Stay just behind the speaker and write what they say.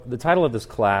The title of this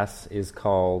class is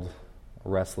called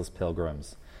Restless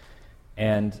Pilgrims.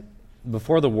 And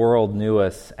before the world knew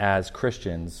us as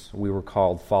Christians, we were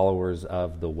called followers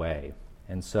of the way.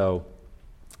 And so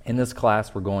in this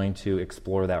class, we're going to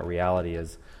explore that reality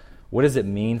as what does it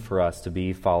mean for us to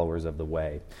be followers of the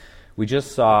way? We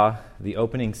just saw the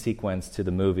opening sequence to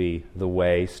the movie The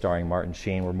Way, starring Martin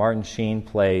Sheen, where Martin Sheen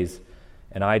plays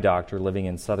an eye doctor living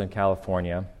in Southern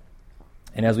California.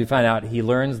 And as we find out, he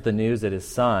learns the news that his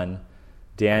son,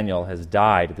 Daniel, has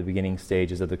died at the beginning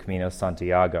stages of the Camino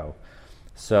Santiago.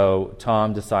 So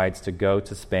Tom decides to go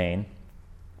to Spain.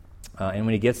 And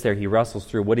when he gets there, he wrestles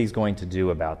through what he's going to do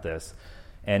about this.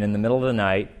 And in the middle of the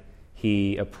night,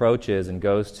 he approaches and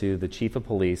goes to the chief of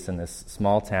police in this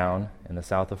small town in the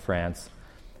south of France.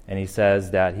 And he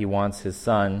says that he wants his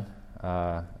son,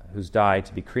 who's died,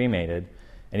 to be cremated.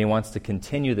 And he wants to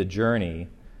continue the journey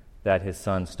that his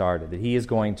son started, that he is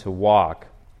going to walk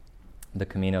the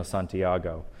Camino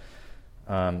Santiago.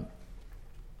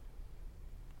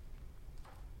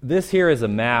 This here is a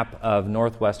map of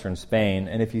northwestern Spain,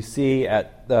 and if you see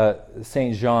at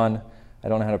Saint Jean, I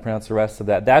don't know how to pronounce the rest of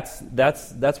that,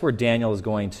 that's where Daniel is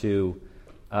going to,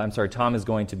 Tom is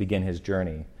going to begin his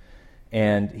journey.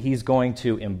 And he's going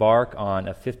to embark on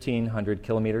a 1,500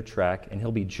 kilometer trek, and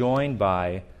he'll be joined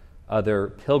by other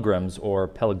pilgrims, or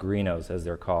pellegrinos as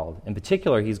they're called. In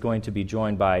particular, he's going to be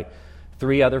joined by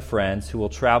 3 other friends who will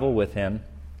travel with him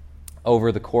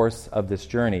over the course of this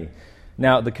journey.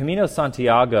 Now, the Camino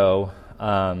Santiago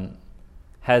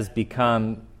has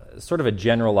become sort of a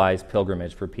generalized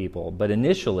pilgrimage for people, but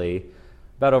initially,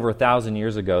 about over 1,000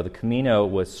 years ago, the Camino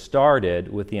was started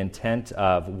with the intent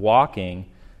of walking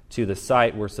to the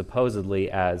site where supposedly,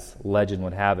 as legend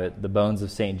would have it, the bones of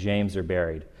St. James are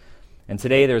buried. And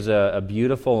today there's a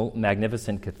beautiful,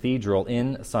 magnificent cathedral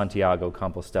in Santiago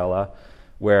Compostela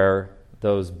where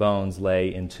those bones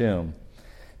lay entombed.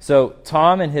 So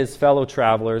Tom and his fellow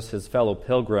travelers, his fellow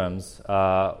pilgrims,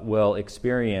 will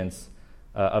experience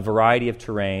a variety of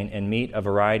terrain and meet a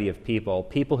variety of people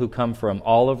who come from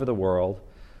all over the world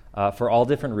for all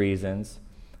different reasons,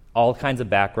 all kinds of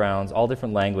backgrounds, all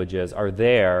different languages are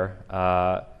there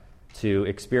to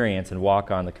experience and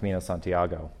walk on the Camino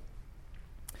Santiago.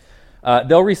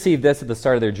 They'll receive this at the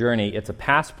start of their journey. It's a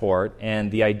passport, and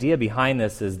the idea behind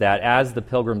this is that as the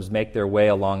pilgrims make their way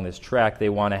along this trek, they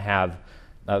want to have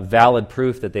valid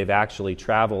proof that they've actually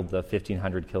traveled the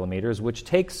 1,500 kilometers, which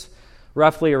takes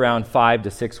roughly around 5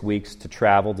 to 6 weeks to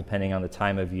travel, depending on the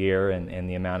time of year and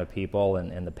the amount of people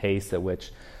and the pace at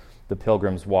which the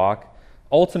pilgrims walk.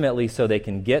 Ultimately, so they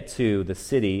can get to the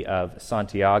city of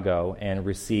Santiago and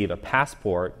receive a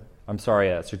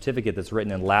certificate that's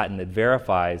written in Latin that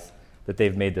verifies that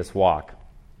they've made this walk.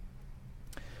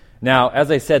 Now, as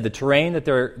I said, the terrain that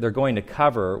they're going to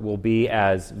cover will be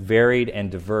as varied and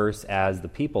diverse as the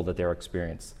people that they'll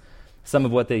experience. Some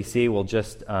of what they see will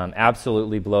just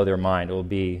absolutely blow their mind. It will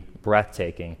be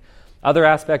breathtaking. Other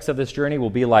aspects of this journey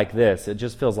will be like this. It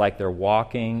just feels like they're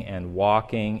walking and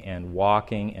walking and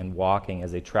walking and walking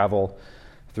as they travel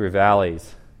through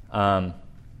valleys.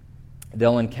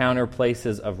 They'll encounter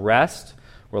places of rest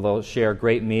where they'll share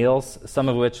great meals, some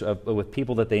of which with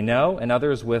people that they know, and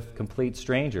others with complete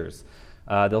strangers.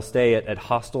 They'll stay at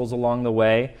hostels along the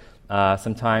way.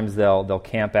 Sometimes they'll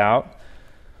camp out.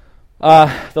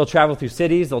 They'll travel through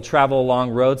cities. They'll travel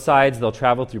along roadsides. They'll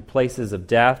travel through places of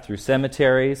death, through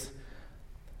cemeteries,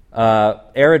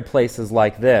 arid places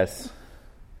like this.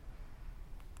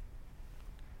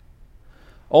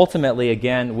 Ultimately,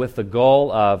 again, with the goal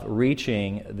of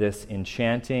reaching this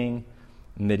enchanting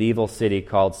medieval city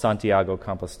called Santiago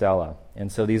Compostela.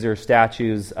 And so these are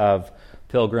statues of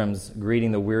pilgrims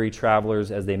greeting the weary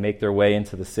travelers as they make their way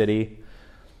into the city.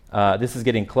 This is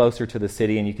getting closer to the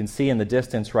city, and you can see in the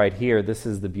distance right here, this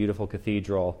is the beautiful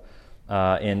cathedral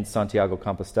in Santiago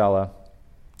Compostela.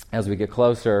 As we get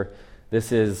closer,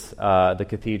 this is the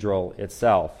cathedral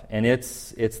itself, and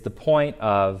it's the point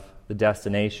of the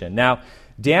destination. Now,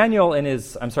 Tom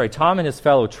and his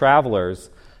fellow travelers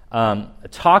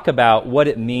talk about what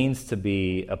it means to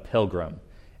be a pilgrim.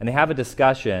 And they have a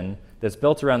discussion that's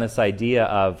built around this idea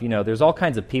of, there's all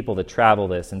kinds of people that travel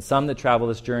this, and some that travel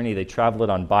this journey, they travel it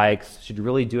on bikes. Should you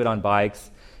really do it on bikes?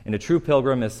 And a true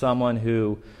pilgrim is someone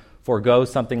who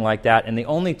forgoes something like that, and they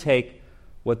only take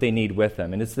what they need with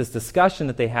them. And it's this discussion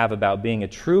that they have about being a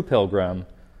true pilgrim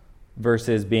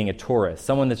versus being a tourist,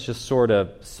 someone that's just sort of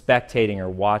spectating or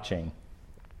watching.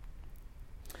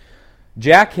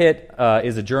 Jack Hitt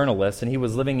is a journalist, and he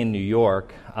was living in New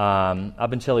York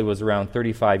up until he was around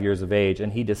 35 years of age,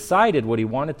 and he decided what he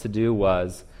wanted to do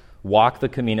was walk the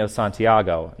Camino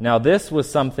Santiago. Now, this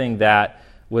was something that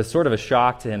was sort of a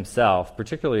shock to himself,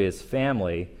 particularly his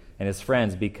family and his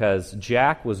friends, because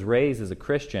Jack was raised as a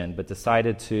Christian but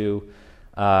decided to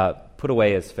put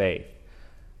away his faith.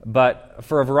 But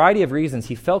for a variety of reasons,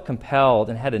 he felt compelled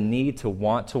and had a need to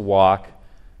want to walk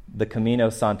the Camino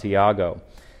Santiago.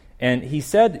 And he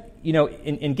said,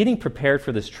 in getting prepared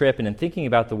for this trip and in thinking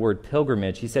about the word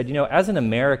pilgrimage, he said, as an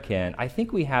American, I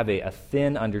think we have a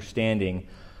thin understanding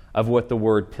of what the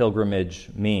word pilgrimage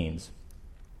means.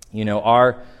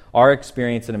 Our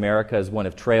experience in America is one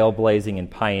of trailblazing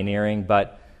and pioneering,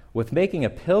 but with making a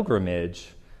pilgrimage,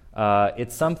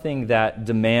 it's something that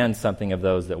demands something of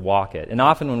those that walk it. And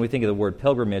often when we think of the word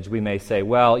pilgrimage, we may say,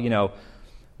 well,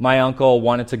 my uncle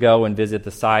wanted to go and visit the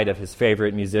site of his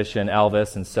favorite musician,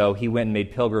 Elvis, and so he went and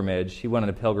made pilgrimage. He went on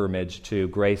a pilgrimage to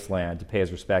Graceland to pay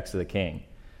his respects to the king.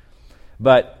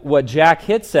 But what Jack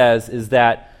Hitt says is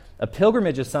that a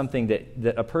pilgrimage is something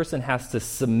that a person has to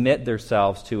submit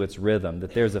themselves to its rhythm,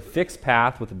 that there's a fixed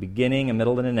path with a beginning, a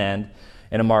middle, and an end,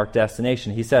 and a marked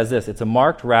destination. He says this, it's a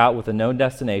marked route with a known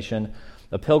destination.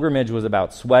 A pilgrimage was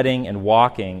about sweating and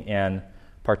walking and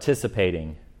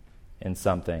participating in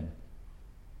something.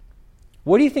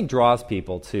 What do you think draws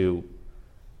people to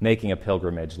making a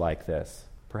pilgrimage like this?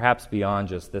 Perhaps beyond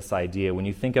just this idea. When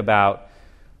you think about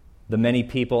the many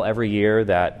people every year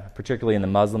that, particularly in the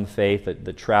Muslim faith,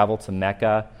 that travel to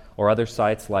Mecca or other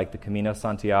sites like the Camino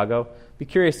Santiago, be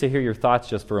curious to hear your thoughts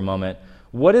just for a moment.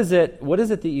 What is it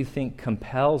that you think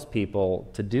compels people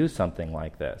to do something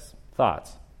like this?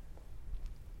 Thoughts?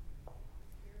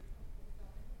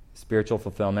 Spiritual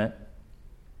fulfillment.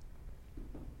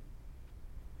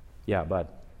 Yeah, Bud.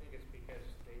 I think it's because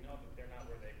they know that they're not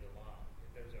where they belong.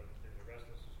 There's a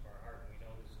restlessness of our heart, and we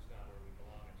know this is not where we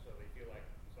belong, and so they feel like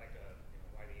it's like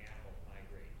why the animals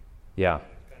migrate. Yeah.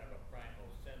 It's kind of a primal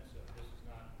sense of this is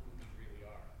not who we really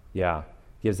are. Yeah.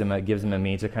 Gives them a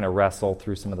means to kind of wrestle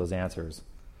through some of those answers.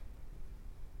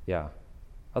 Yeah.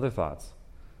 Other thoughts?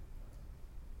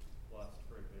 Lust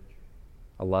for adventure.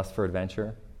 A lust for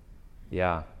adventure?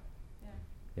 Yeah.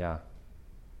 Yeah.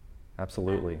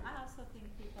 Absolutely. I also think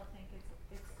people think it's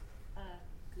a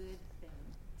good thing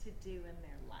to do in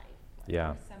their life.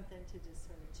 Yeah. Something to just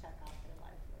sort of check off their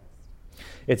life list.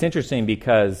 It's interesting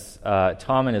because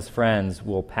Tom and his friends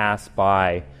will pass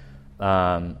by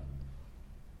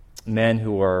men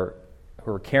who are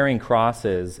carrying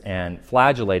crosses and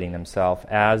flagellating themselves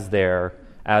as they're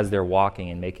walking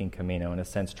and making Camino, in a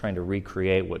sense trying to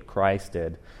recreate what Christ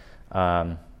did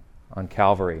on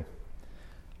Calvary.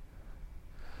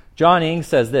 John Ing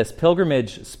says this,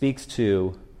 pilgrimage speaks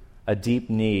to a deep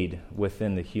need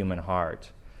within the human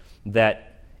heart.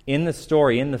 That in the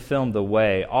story, in the film The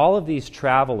Way, all of these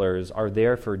travelers are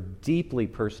there for deeply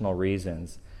personal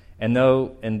reasons. And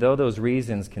though those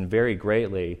reasons can vary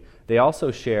greatly, they also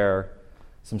share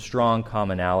some strong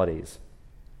commonalities.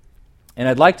 And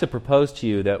I'd like to propose to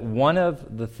you that one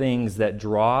of the things that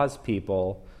draws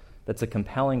people, that's a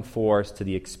compelling force to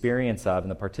the experience of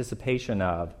and the participation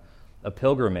of a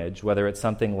pilgrimage, whether it's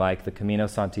something like the Camino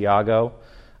Santiago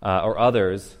or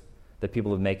others that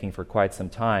people have been making for quite some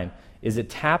time, is it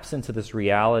taps into this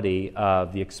reality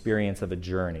of the experience of a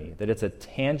journey, that it's a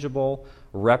tangible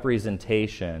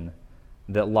representation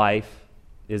that life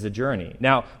is a journey.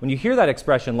 Now, when you hear that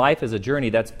expression, life is a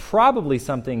journey, that's probably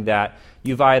something that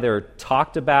you've either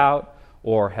talked about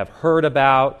or have heard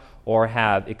about or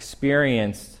have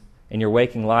experienced in your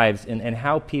waking lives, and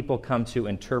how people come to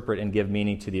interpret and give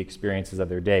meaning to the experiences of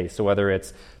their day. So whether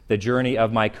it's the journey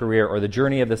of my career or the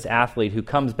journey of this athlete who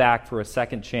comes back for a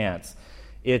second chance,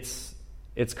 it's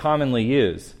commonly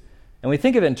used. And we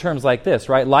think of it in terms like this,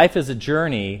 right? Life is a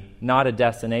journey, not a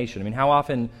destination. I mean, how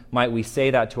often might we say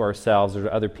that to ourselves or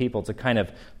to other people to kind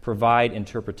of provide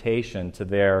interpretation to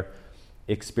their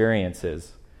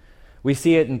experiences? We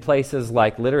see it in places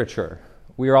like literature.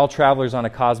 We are all travelers on a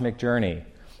cosmic journey.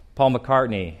 Paul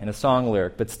McCartney in a song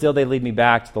lyric, but still they lead me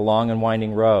back to the long and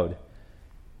winding road.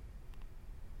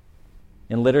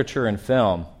 In literature and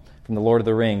film, from The Lord of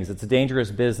the Rings, it's a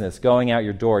dangerous business going out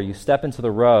your door. You step into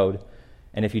the road,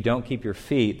 and if you don't keep your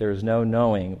feet, there is no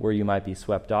knowing where you might be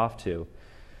swept off to.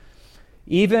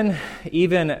 Even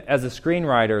as a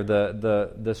screenwriter,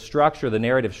 the structure, the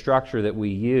narrative structure that we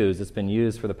use, that's been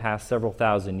used for the past several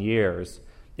thousand years,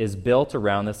 is built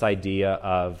around this idea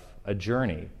of a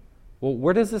journey. Well,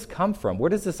 where does this come from? Where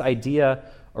does this idea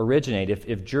originate?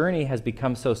 If journey has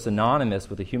become so synonymous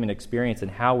with the human experience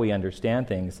and how we understand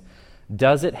things,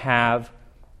 does it have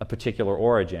a particular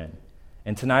origin?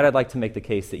 And tonight I'd like to make the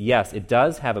case that yes, it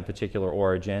does have a particular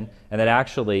origin, and that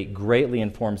actually greatly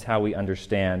informs how we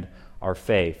understand our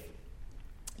faith.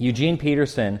 Eugene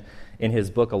Peterson, in his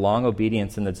book A Long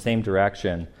Obedience in the Same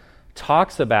Direction,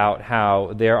 talks about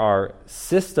how there are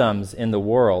systems in the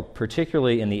world,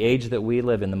 particularly in the age that we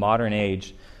live in, the modern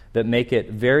age, that make it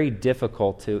very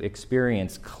difficult to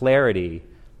experience clarity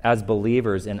as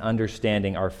believers in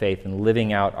understanding our faith and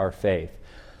living out our faith.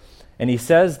 And he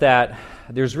says that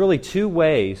there's really two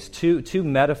ways, two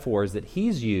metaphors that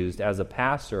he's used as a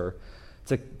pastor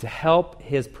to help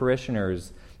his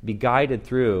parishioners be guided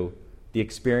through the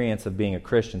experience of being a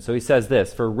Christian. So he says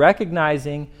this: for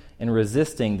recognizing and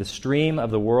resisting the stream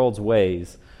of the world's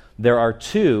ways, there are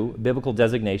two biblical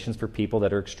designations for people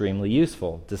that are extremely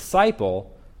useful: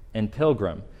 disciple and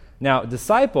pilgrim. Now,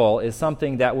 disciple is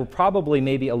something that we're probably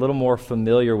maybe a little more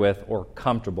familiar with or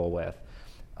comfortable with.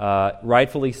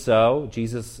 Rightfully so.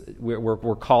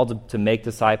 We're called to make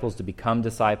disciples, to become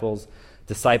disciples.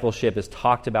 Discipleship is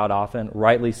talked about often,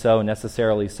 rightly so,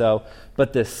 necessarily so.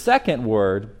 But the second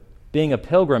word, being a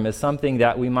pilgrim, is something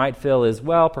that we might feel is,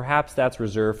 well, perhaps that's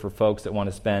reserved for folks that want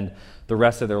to spend the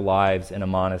rest of their lives in a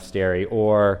monastery,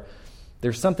 or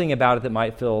there's something about it that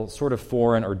might feel sort of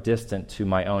foreign or distant to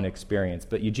my own experience.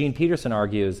 But Eugene Peterson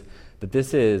argues that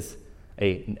this is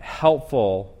a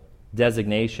helpful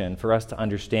designation for us to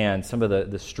understand some of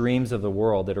the streams of the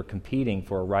world that are competing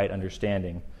for a right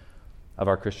understanding of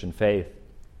our Christian faith.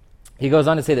 He goes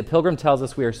on to say that pilgrim tells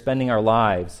us we are spending our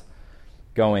lives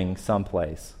going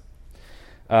someplace.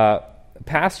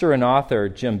 Pastor and author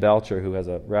Jim Belcher, who has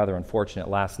a rather unfortunate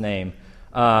last name,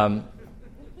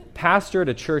 pastored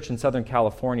a church in Southern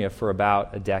California for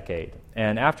about a decade.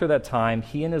 And after that time,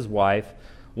 he and his wife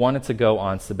wanted to go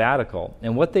on sabbatical.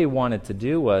 And what they wanted to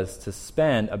do was to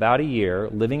spend about a year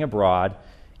living abroad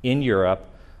in Europe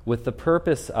with the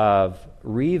purpose of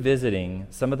revisiting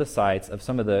some of the sites of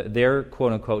some of their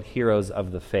quote-unquote heroes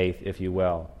of the faith, if you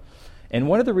will. And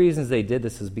one of the reasons they did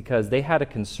this is because they had a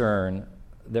concern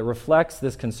that reflects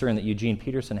this concern that Eugene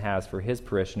Peterson has for his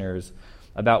parishioners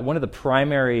about one of the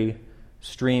primary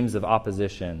streams of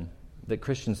opposition that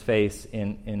Christians face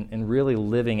in really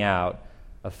living out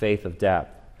a faith of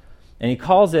depth. And he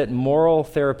calls it moral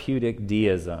therapeutic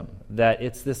deism, that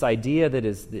it's this idea that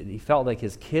he felt like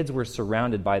his kids were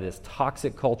surrounded by this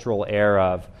toxic cultural air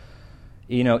of,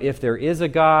 if there is a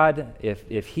God,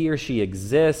 if he or she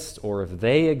exists, or if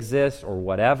they exist, or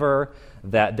whatever,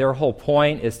 that their whole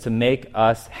point is to make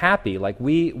us happy. Like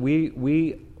we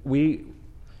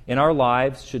in our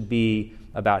lives should be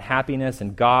about happiness,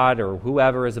 and God or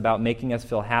whoever is about making us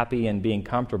feel happy and being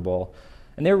comfortable.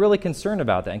 And they were really concerned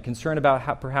about that, and concerned about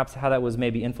how that was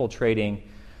maybe infiltrating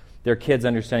their kids'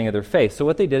 understanding of their faith. So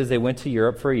what they did is they went to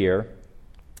Europe for a year,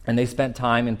 and they spent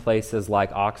time in places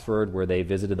like Oxford, where they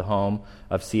visited the home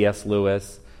of C.S.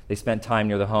 Lewis. They spent time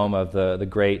near the home of the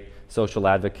great social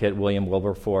advocate William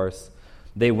Wilberforce.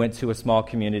 They went to a small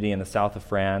community in the south of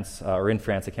France, or in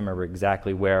France, I can't remember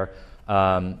exactly where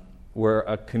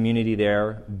a community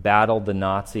there battled the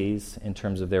Nazis in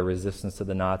terms of their resistance to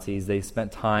the Nazis. They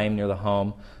spent time near the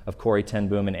home of Corrie ten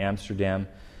Boom in Amsterdam.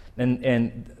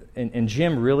 And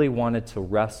Jim really wanted to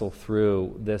wrestle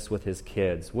through this with his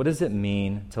kids. What does it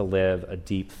mean to live a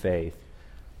deep faith?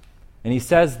 And he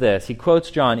says this. He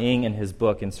quotes John Ing in his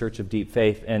book, In Search of Deep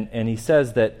Faith, and he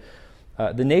says that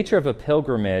the nature of a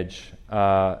pilgrimage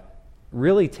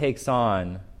really takes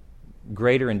on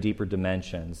greater and deeper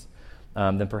dimensions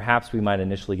than perhaps we might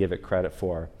initially give it credit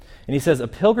for. And he says a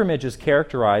pilgrimage is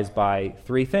characterized by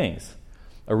three things: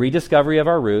 a rediscovery of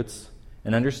our roots,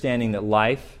 an understanding that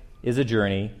life is a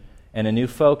journey, and a new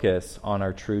focus on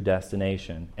our true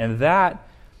destination. And that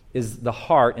is the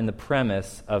heart and the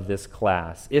premise of this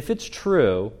class. If it's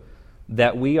true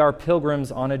that we are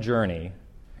pilgrims on a journey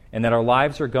and that our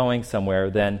lives are going somewhere,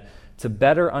 then to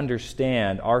better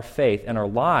understand our faith and our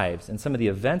lives and some of the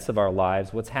events of our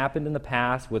lives, what's happened in the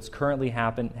past, what's currently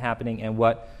happening, and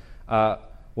what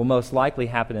will most likely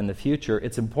happen in the future,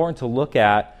 it's important to look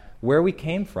at where we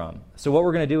came from. So what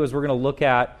we're going to do is we're going to look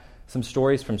at some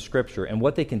stories from Scripture and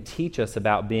what they can teach us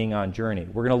about being on journey.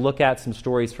 We're going to look at some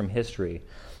stories from history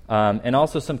and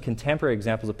also some contemporary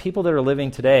examples of people that are living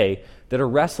today that are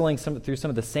wrestling through some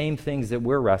of the same things that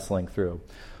we're wrestling through.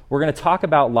 We're going to talk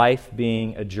about life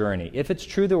being a journey. If it's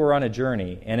true that we're on a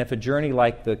journey, and if a journey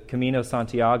like the Camino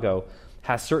Santiago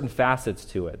has certain facets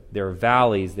to it, there are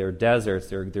valleys, there are deserts,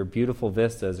 there are beautiful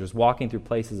vistas, there's walking through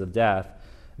places of death,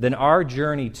 then our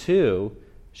journey too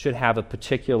should have a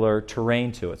particular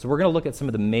terrain to it. So we're going to look at some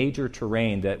of the major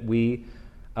terrain that we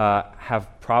have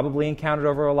probably encountered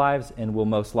over our lives and will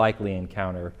most likely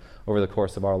encounter over the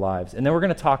course of our lives. And then we're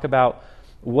going to talk about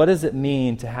what does it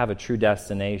mean to have a true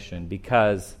destination,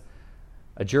 because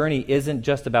a journey isn't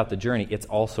just about the journey, it's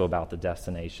also about the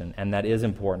destination, and that is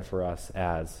important for us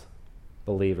as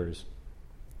believers.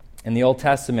 In the Old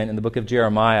Testament, in the book of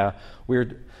Jeremiah,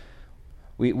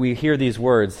 we hear these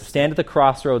words, "Stand at the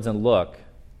crossroads and look.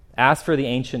 Ask for the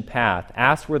ancient path.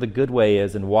 Ask where the good way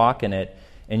is and walk in it,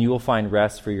 and you will find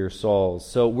rest for your souls."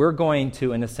 So we're going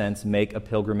to, in a sense, make a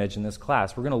pilgrimage in this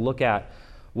class. We're going to look at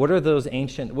what is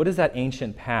that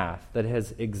ancient path that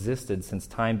has existed since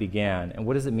time began, and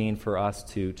what does it mean for us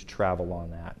to travel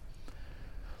on that?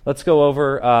 Let's go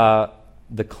over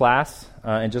the class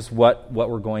and just what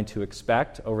we're going to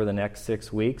expect over the next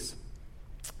 6 weeks.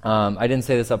 I didn't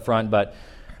say this up front, but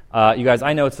you guys,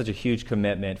 I know it's such a huge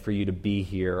commitment for you to be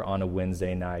here on a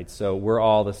Wednesday night. So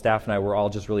the staff and I, we're all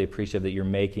just really appreciative that you're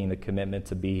making the commitment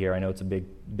to be here. I know it's a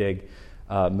big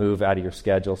move out of your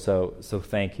schedule, so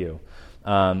thank you.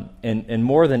 And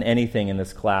more than anything in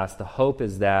this class, the hope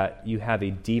is that you have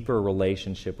a deeper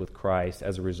relationship with Christ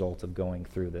as a result of going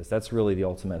through this. That's really the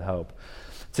ultimate hope.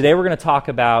 Today we're going to talk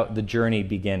about the journey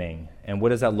beginning and what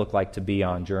does that look like to be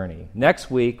on journey.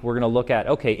 Next week we're going to look at,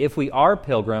 okay, if we are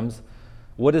pilgrims,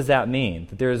 what does that mean?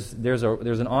 That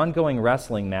there's an ongoing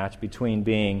wrestling match between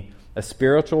being a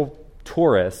spiritual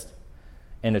tourist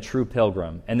and a true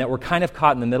pilgrim, and that we're kind of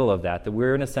caught in the middle of that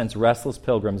we're, in a sense, restless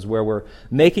pilgrims where we're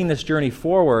making this journey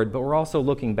forward, but we're also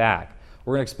looking back.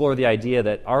 We're going to explore the idea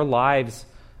that our lives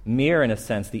mirror, in a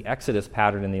sense, the Exodus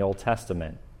pattern in the Old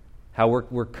Testament, how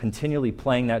we're continually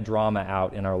playing that drama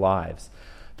out in our lives.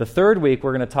 The third week,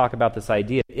 we're going to talk about this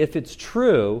idea. If it's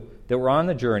true that we're on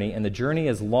the journey and the journey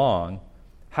is long,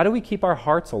 how do we keep our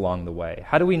hearts along the way?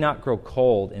 How do we not grow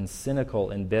cold and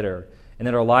cynical and bitter, and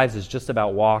that our lives is just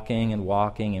about walking and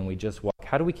we just walk?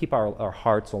 How do we keep our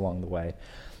hearts along the way?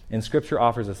 And Scripture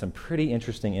offers us some pretty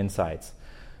interesting insights.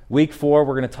 Week 4,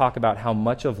 we're going to talk about how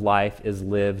much of life is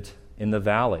lived in the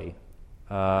valley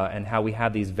and how we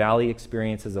have these valley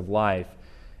experiences of life,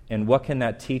 and what can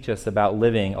that teach us about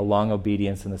living along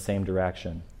obedience in the same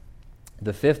direction.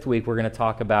 The 5th week, we're going to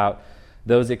talk about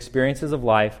those experiences of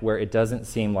life where it doesn't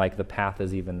seem like the path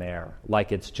is even there,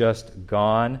 like it's just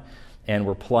gone, and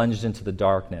we're plunged into the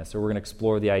darkness, or we're going to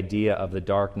explore the idea of the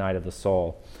dark night of the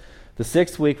soul. The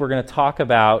 6th week, we're going to talk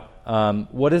about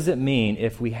what does it mean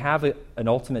if we have an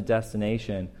ultimate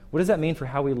destination? What does that mean for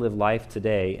how we live life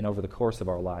today and over the course of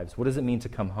our lives? What does it mean to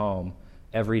come home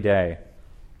every day?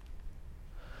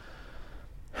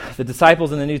 The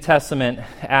disciples in the New Testament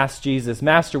asked Jesus,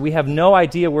 "Master, we have no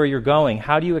idea where you're going.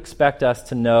 How do you expect us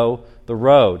to know the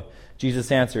road?"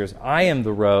 Jesus answers, "I am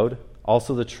the road,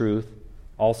 also the truth,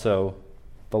 also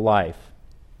the life."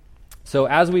 So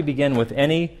as we begin with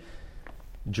any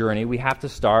journey, we have to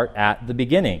start at the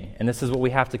beginning. And this is what we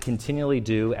have to continually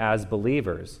do as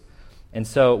believers. And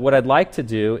so what I'd like to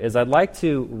do is I'd like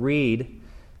to read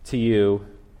to you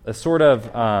a sort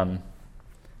of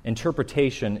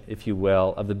interpretation, if you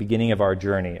will, of the beginning of our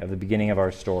journey, of the beginning of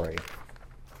our story.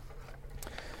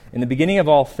 In the beginning of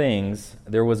all things,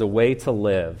 there was a way to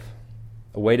live,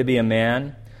 a way to be a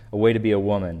man, a way to be a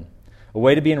woman, a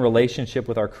way to be in relationship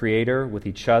with our Creator, with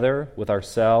each other, with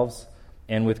ourselves,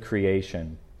 and with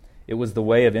creation. It was the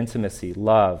way of intimacy,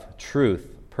 love, truth,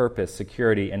 purpose,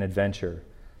 security, and adventure.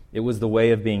 It was the way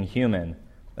of being human,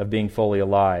 of being fully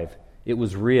alive. It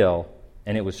was real,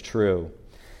 and it was true.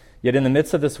 Yet in the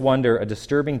midst of this wonder, a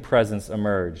disturbing presence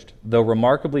emerged. Though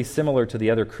remarkably similar to the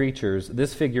other creatures,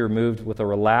 this figure moved with a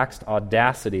relaxed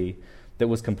audacity that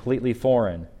was completely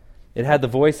foreign. It had the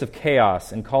voice of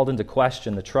chaos and called into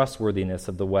question the trustworthiness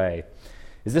of the way.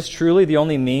 Is this truly the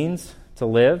only means to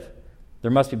live?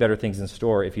 There must be better things in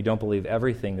store if you don't believe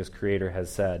everything this Creator has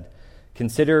said.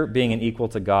 Consider being an equal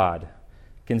to God.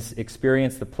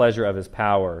 Experience the pleasure of His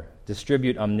power.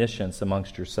 Distribute omniscience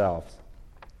amongst yourselves.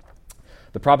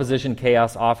 The proposition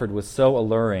chaos offered was so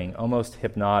alluring, almost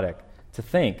hypnotic. To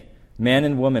think man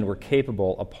and woman were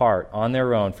capable, apart, on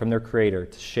their own, from their Creator,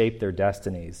 to shape their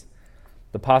destinies.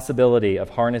 The possibility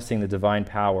of harnessing the divine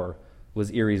power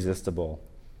was irresistible.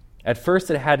 At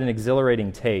first it had an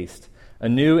exhilarating taste. A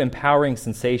new, empowering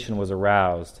sensation was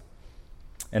aroused.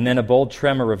 And then a bold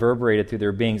tremor reverberated through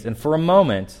their beings, and for a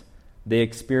moment they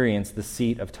experienced the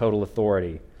seat of total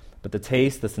authority. But the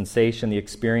taste, the sensation, the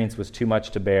experience was too much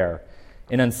to bear.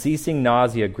 An unceasing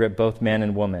nausea gripped both man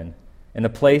and woman. In the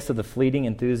place of the fleeting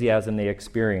enthusiasm they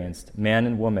experienced, man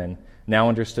and woman now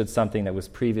understood something that was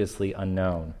previously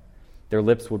unknown. Their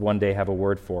lips would one day have a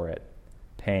word for it: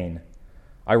 pain.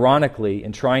 Ironically,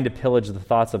 in trying to pillage the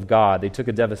thoughts of God, they took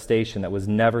a devastation that was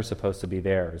never supposed to be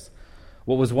theirs.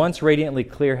 What was once radiantly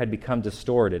clear had become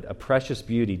distorted, a precious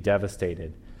beauty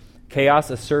devastated. Chaos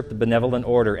usurped the benevolent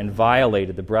order and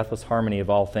violated the breathless harmony of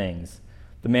all things.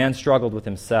 The man struggled with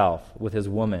himself, with his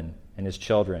woman, and his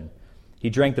children. He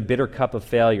drank the bitter cup of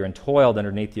failure and toiled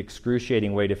underneath the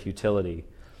excruciating weight of futility.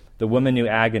 The woman knew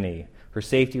agony, her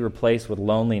safety replaced with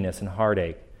loneliness and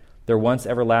heartache. Their once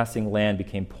everlasting land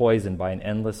became poisoned by an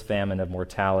endless famine of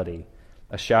mortality.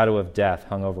 A shadow of death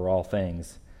hung over all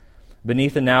things.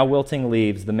 Beneath the now wilting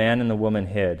leaves, the man and the woman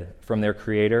hid from their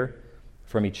Creator,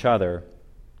 from each other,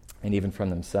 and even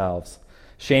from themselves.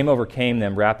 Shame overcame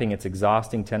them, wrapping its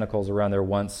exhausting tentacles around their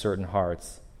once certain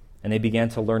hearts. And they began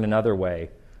to learn another way,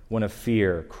 one of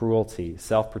fear, cruelty,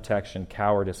 self-protection,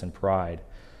 cowardice, and pride.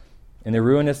 In their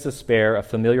ruinous despair, a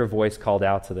familiar voice called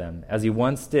out to them. As he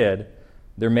once did,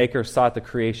 their Maker sought the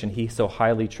creation he so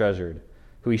highly treasured,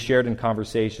 who he shared in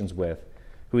conversations with,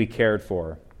 who he cared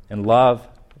for. In love,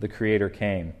 the Creator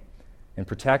came. In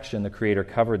protection, the Creator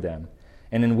covered them.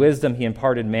 And in wisdom, he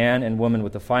imparted man and woman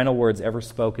with the final words ever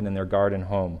spoken in their garden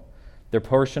home. Their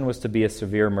portion was to be a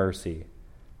severe mercy.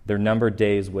 Their numbered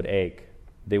days would ache.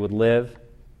 They would live,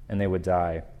 and they would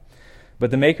die. But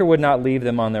the Maker would not leave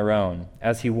them on their own.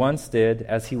 As he once did,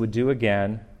 as he would do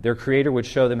again, their Creator would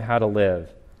show them how to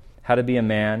live, how to be a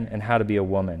man, and how to be a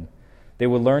woman. They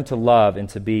would learn to love and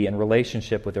to be in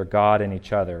relationship with their God and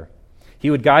each other.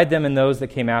 He would guide them and those that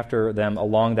came after them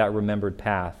along that remembered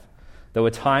path. Though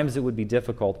at times it would be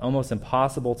difficult, almost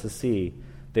impossible to see,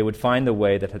 they would find the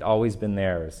way that had always been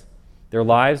theirs. Their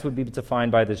lives would be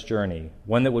defined by this journey,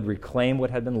 one that would reclaim what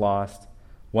had been lost,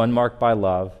 one marked by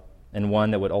love, and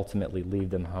one that would ultimately lead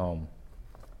them home.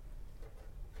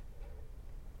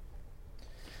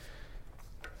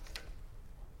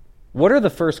 What are the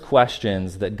first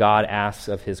questions that God asks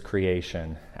of his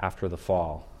creation after the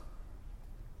fall?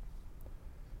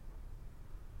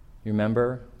 You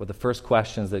remember what the first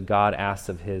questions that God asks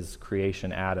of his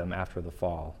creation, Adam, after the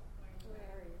fall?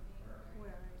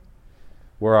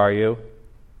 Where are you?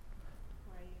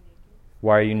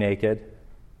 Why are you naked?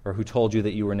 Or who told you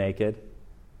that you were naked?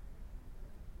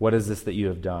 What is this that you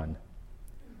have done?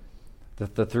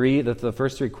 The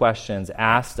first three questions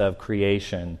asked of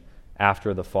creation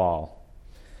after the fall.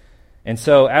 And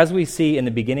so, as we see in the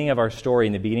beginning of our story,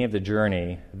 in the beginning of the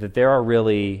journey, that there are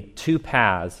really two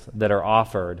paths that are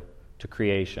offered to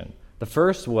creation. The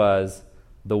first was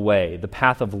the way, the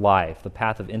path of life, the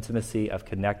path of intimacy, of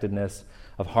connectedness,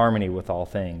 of harmony with all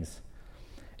things.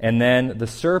 And then the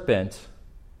serpent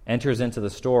enters into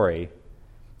the story,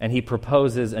 and he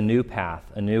proposes a new path,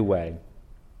 a new way.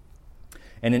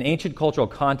 And in ancient cultural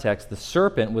context, the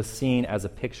serpent was seen as a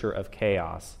picture of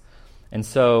chaos. And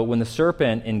so when the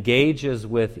serpent engages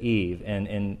with Eve, and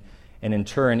in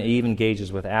turn Eve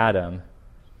engages with Adam,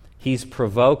 he's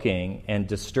provoking and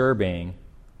disturbing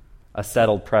a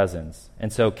settled presence.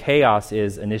 And so chaos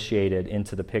is initiated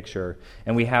into the picture.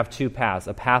 And we have two paths,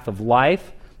 a path of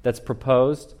life that's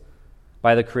proposed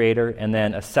by the Creator, and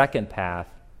then a second path,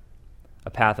 a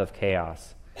path of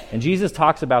chaos. And Jesus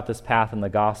talks about this path in the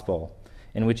gospel,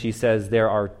 in which he says there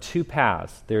are two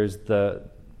paths. There's the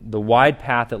wide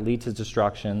path that leads to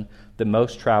destruction that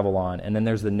most travel on, and then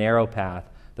there's the narrow path,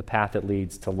 the path that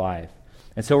leads to life.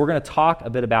 And so we're going to talk a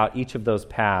bit about each of those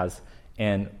paths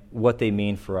and what they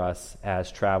mean for us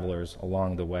as travelers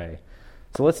along the way.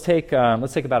 So let's take about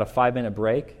a 5-minute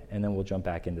break, and then we'll jump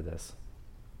back into this.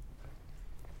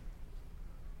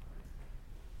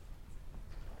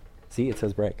 See, it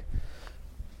says break.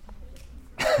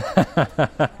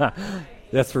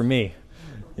 That's for me.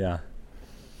 Yeah.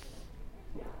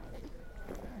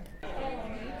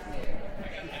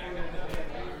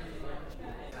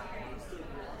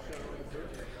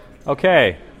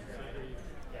 Okay.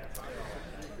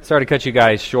 Sorry to cut you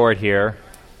guys short here.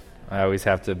 I always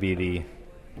have to be the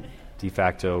de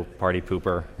facto party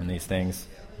pooper in these things.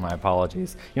 My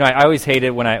apologies. You know, I always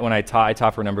hated when I taught. I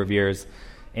taught for a number of years,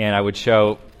 and I would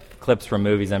show clips from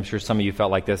movies. I'm sure some of you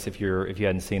felt like this if you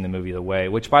hadn't seen the movie The Way.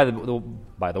 Which, by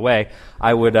the way,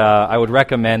 I would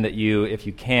recommend that you, if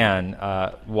you can,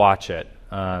 watch it.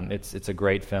 It's a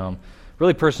great film.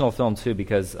 Really personal film, too,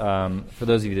 because for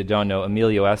those of you that don't know,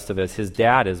 Emilio Estevez, his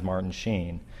dad is Martin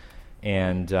Sheen.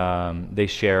 And they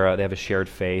have a shared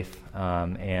faith,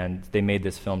 and they made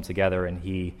this film together, and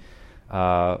he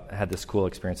had this cool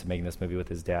experience of making this movie with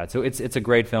his dad. So it's a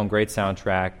great film, great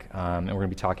soundtrack, and we're going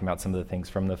to be talking about some of the things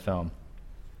from the film.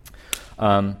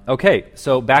 Okay,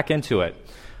 so back into it.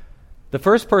 The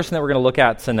first person that we're going to look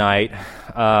at tonight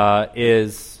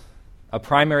is a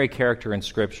primary character in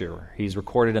Scripture. He's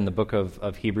recorded in the book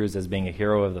of Hebrews as being a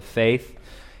hero of the faith.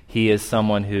 He is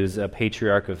someone who's a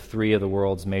patriarch of 3 of the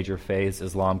world's major faiths,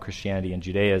 Islam, Christianity, and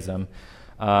Judaism.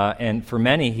 And for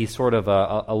many, he's sort of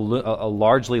a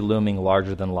largely looming,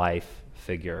 larger-than-life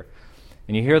figure.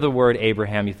 And you hear the word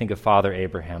Abraham, you think of Father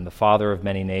Abraham, the father of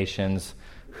many nations,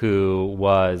 who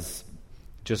was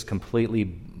just completely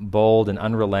bold and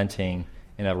unrelenting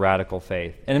in a radical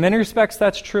faith. And in many respects,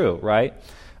 that's true, right?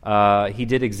 He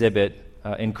did exhibit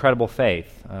incredible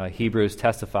faith. Hebrews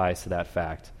testifies to that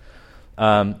fact.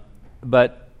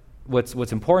 But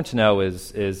what's important to know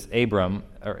is Abram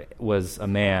was a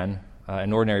man,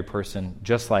 an ordinary person,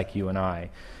 just like you and I,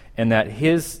 and that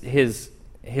his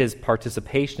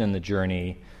participation in the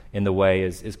journey, in the way,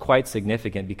 is quite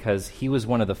significant because he was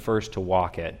one of the first to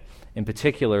walk it. In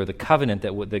particular, the covenant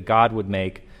that God would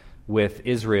make with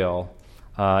Israel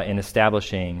in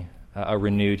establishing a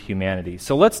renewed humanity.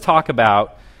 So let's talk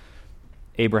about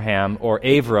Abraham, or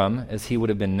Avram, as he would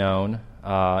have been known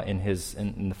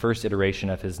in the first iteration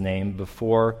of his name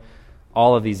before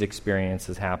all of these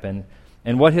experiences happened,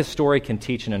 and what his story can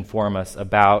teach and inform us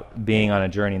about being on a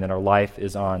journey, that our life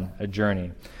is on a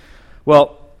journey.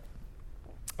 Well,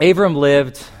 Abram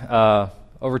lived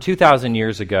over 2,000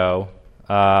 years ago.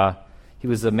 He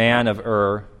was a man of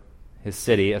Ur, his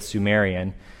city, a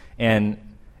Sumerian, and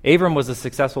Abram was a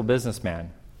successful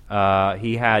businessman.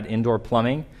 He had indoor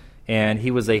plumbing, and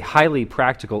he was a highly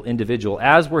practical individual,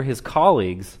 as were his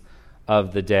colleagues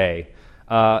of the day.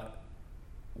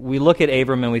 We look at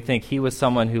Abram and we think he was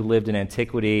someone who lived in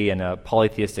antiquity in a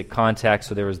polytheistic context,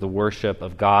 so there was the worship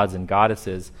of gods and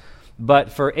goddesses.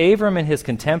 But for Abram and his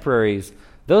contemporaries,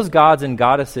 those gods and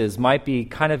goddesses might be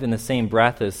kind of in the same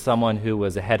breath as someone who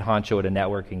was a head honcho at a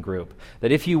networking group.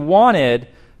 That if you wanted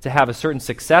to have a certain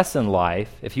success in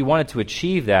life, if you wanted to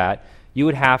achieve that, you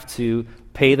would have to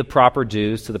pay the proper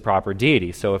dues to the proper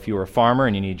deity. So if you were a farmer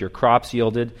and you need your crops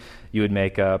yielded, you would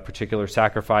make a particular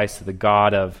sacrifice to the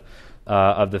god of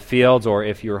the fields, or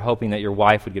if you were hoping that your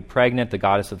wife would get pregnant, the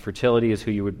goddess of fertility is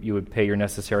who you would pay your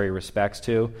necessary respects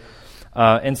to.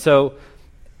 And so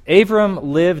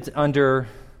Abram lived under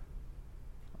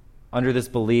this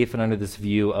belief and under this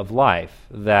view of life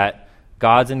that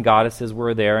gods and goddesses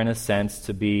were there in a sense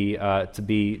to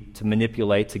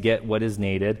manipulate, to get what is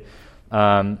needed.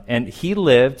 And he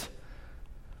lived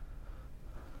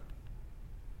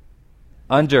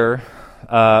under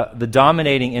the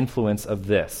dominating influence of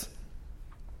this,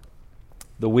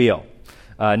 the wheel.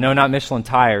 No, not Michelin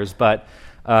tires, but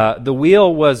the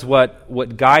wheel was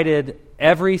what guided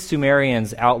every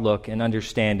Sumerian's outlook and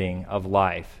understanding of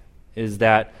life, is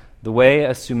that the way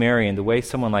a Sumerian, the way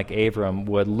someone like Abram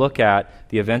would look at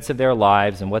the events of their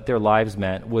lives and what their lives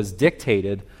meant was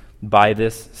dictated by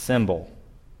this symbol.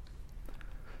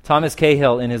 Thomas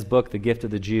Cahill, in his book, The Gift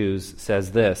of the Jews,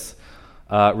 says this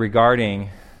regarding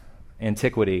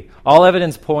antiquity. All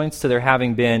evidence points to there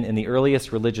having been, in the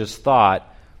earliest religious thought,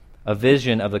 a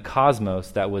vision of the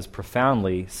cosmos that was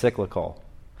profoundly cyclical.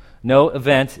 No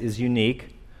event is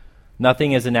unique.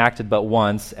 Nothing is enacted but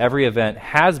once. Every event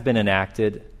has been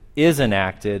enacted, is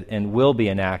enacted, and will be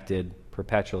enacted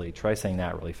perpetually. Try saying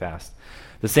that really fast.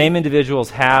 The same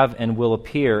individuals have and will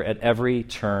appear at every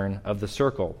turn of the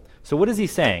circle. So what is he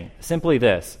saying? Simply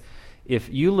this. If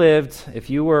you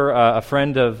were a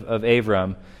friend of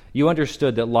Abram, you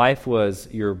understood that life was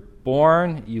you're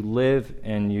born, you live,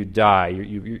 and you die.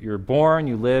 You're born,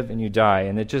 you live, and you die.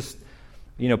 And it just,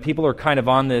 people are kind of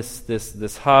on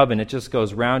this hub, and it just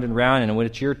goes round and round. And when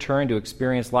it's your turn to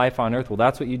experience life on earth, well,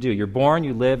 that's what you do. You're born,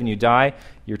 you live, and you die.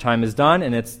 Your time is done,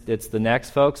 and it's the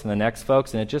next folks and the next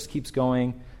folks, and it just keeps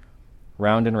going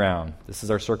round and round. This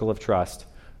is our circle of trust,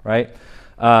 right?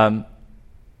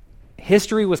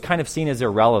 History was kind of seen as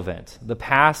irrelevant. The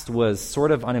past was sort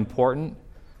of unimportant.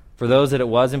 For those that it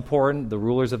was important, the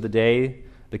rulers of the day,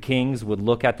 the kings, would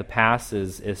look at the past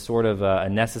as sort of a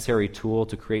necessary tool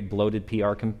to create bloated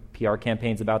PR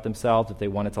campaigns about themselves if they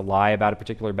wanted to lie about a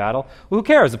particular battle. Well, who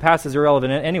cares? The past is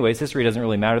irrelevant anyways. History doesn't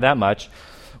really matter that much.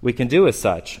 We can do as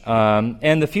such.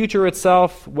 And the future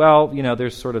itself, well,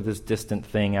 there's sort of this distant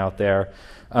thing out there.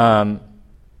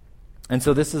 And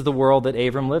so this is the world that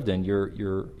Abram lived in.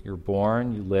 You're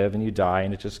born, you live, and you die,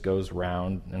 and it just goes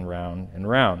round and round and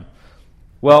round.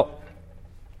 Well,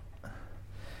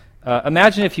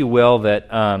 imagine, if you will, that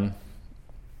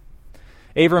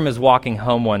Abram is walking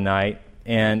home one night,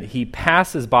 and he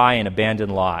passes by an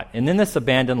abandoned lot. And in this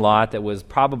abandoned lot that was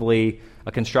probably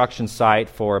a construction site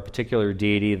for a particular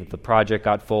deity, that the project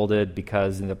got folded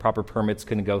because the proper permits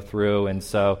couldn't go through, and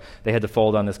so they had to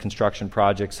fold on this construction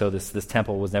project, so this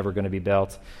temple was never going to be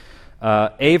built.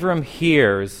 Abram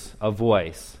hears a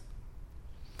voice,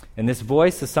 and this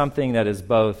voice is something that is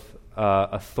both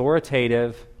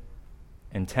authoritative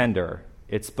and tender.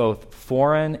 It's both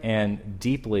foreign and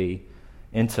deeply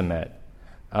intimate.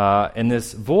 And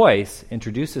this voice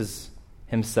introduces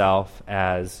himself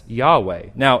as Yahweh.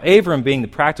 Now, Abram, being the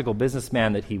practical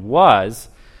businessman that he was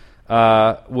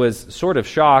sort of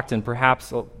shocked and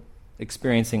perhaps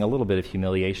experiencing a little bit of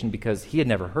humiliation because he had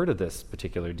never heard of this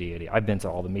particular deity. I've been to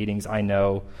all the meetings. I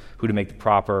know who to make the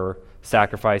proper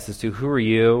sacrifices to. Who are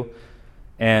you?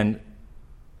 And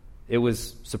it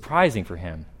was surprising for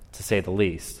him, to say the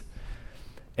least.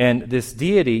 And this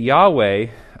deity, Yahweh,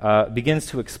 begins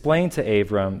to explain to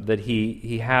Abram that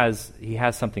he has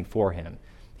something for him.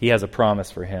 He has a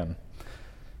promise for him.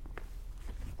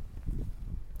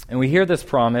 And we hear this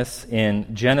promise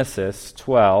in Genesis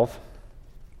 12,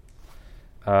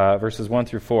 verses 1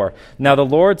 through 4. Now the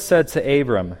Lord said to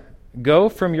Abram, "Go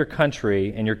from your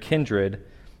country and your kindred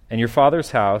and your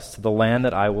father's house to the land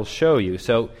that I will show you."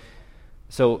 So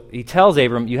he tells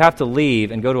Abram, you have to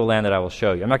leave and go to a land that I will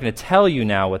show you. I'm not going to tell you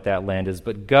now what that land is,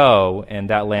 but go, and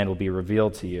that land will be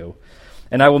revealed to you.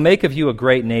 And I will make of you a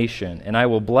great nation, and I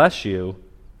will bless you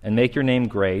and make your name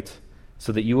great,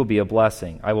 so that you will be a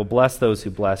blessing. I will bless those who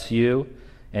bless you,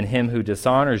 and him who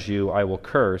dishonors you I will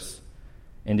curse,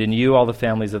 and in you all the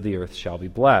families of the earth shall be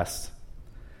blessed.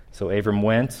 So Abram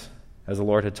went, as the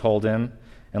Lord had told him,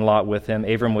 and Lot with him.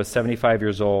 Abram was 75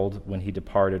 years old when he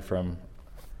departed from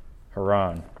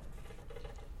Haran.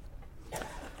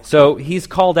 So he's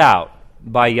called out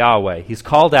by Yahweh. He's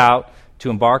called out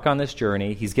to embark on this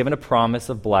journey. He's given a promise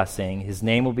of blessing. His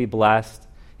name will be blessed.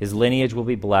 His lineage will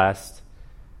be blessed.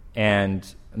 And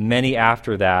many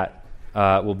after that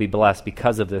will be blessed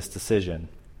because of this decision.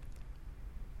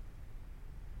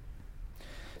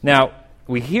 Now,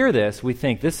 we hear this, we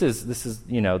think this is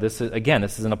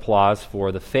an applause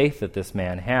for the faith that this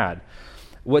man had.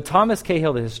 What Thomas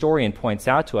Cahill, the historian, points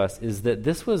out to us is that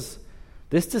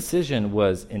this decision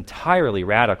was entirely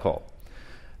radical.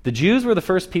 The Jews were the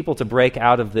first people to break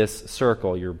out of this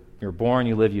circle. You're born,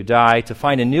 you live, you die, to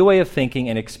find a new way of thinking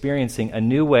and experiencing a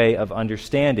new way of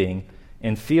understanding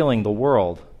and feeling the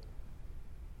world.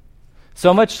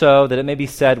 So much so that it may be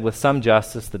said with some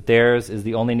justice that theirs is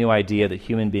the only new idea that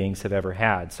human beings have ever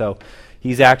had. So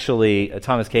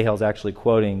Thomas Cahill is actually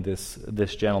quoting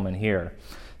this gentleman here.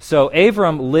 So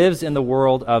Abram lives in the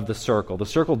world of the circle. The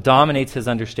circle dominates his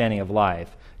understanding of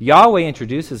life. Yahweh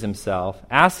introduces himself,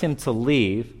 asks him to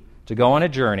leave, to go on a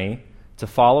journey, to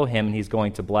follow him, and he's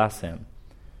going to bless him.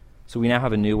 So we now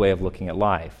have a new way of looking at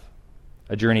life.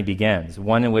 A journey begins,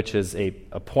 one in which is a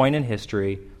point in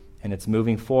history, and it's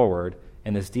moving forward,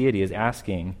 and this deity is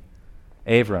asking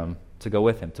Abram to go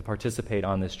with him, to participate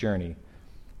on this journey.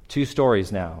 Two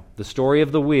stories now. The story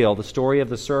of the wheel, the story of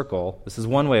the circle. This is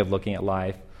one way of looking at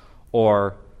life.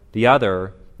 Or the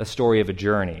other, a story of a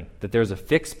journey. That there's a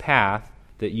fixed path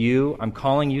that I'm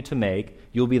calling you to make.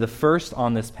 You'll be the first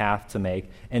on this path to make,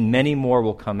 and many more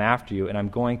will come after you. And I'm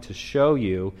going to show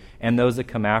you, and those that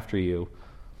come after you,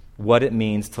 what it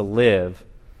means to live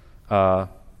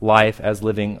life as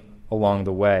living along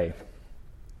the way.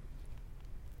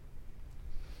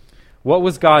 What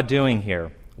was God doing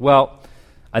here? Well,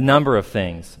 a number of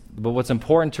things. But what's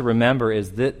important to remember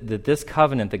is that this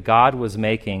covenant that God was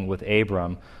making with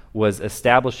Abram was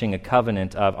establishing a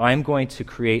covenant of, I'm going to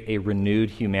create a renewed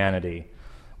humanity.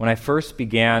 When I first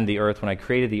began the earth, when I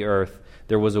created the earth,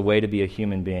 there was a way to be a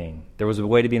human being. There was a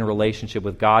way to be in a relationship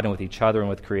with God and with each other and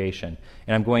with creation.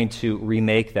 And I'm going to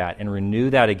remake that and renew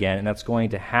that again, and that's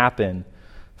going to happen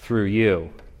through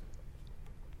you.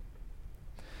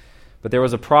 But there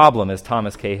was a problem, as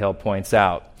Thomas Cahill points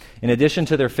out. In addition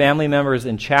to their family members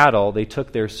and chattel, they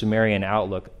took their Sumerian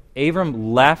outlook.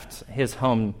 Abram left his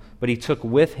home, but he took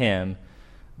with him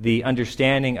the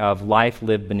understanding of life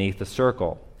lived beneath the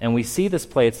circle. And we see this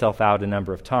play itself out a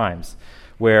number of times,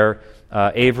 where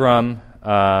Abram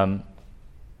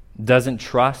doesn't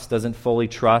fully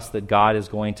trust that God is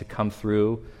going to come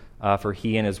through for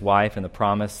he and his wife and the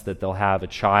promise that they'll have a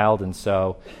child. And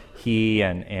so he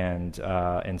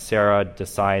and Sarah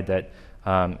decide that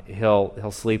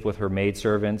he'll sleep with her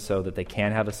maidservant so that they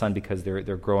can have a son because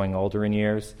they're growing older in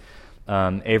years.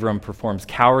 Abram performs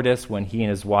cowardice when he and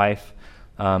his wife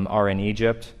are in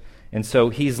Egypt. And so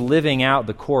he's living out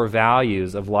the core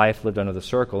values of life lived under the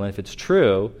circle. And if it's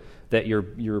true that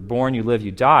you're born, you live,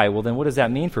 you die, well, then what does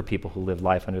that mean for people who live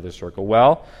life under the circle?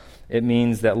 Well, it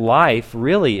means that life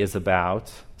really is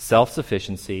about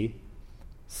self-sufficiency,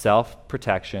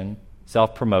 self-protection,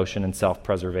 self-promotion, and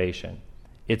self-preservation.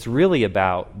 It's really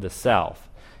about the self.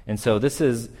 And so this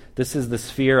is the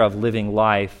sphere of living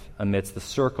life amidst the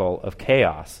circle of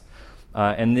chaos.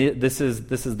 And this is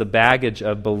the baggage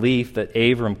of belief that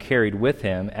Abram carried with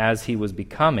him as he was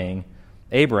becoming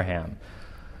Abraham.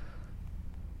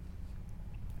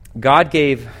 God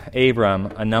gave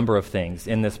Abram a number of things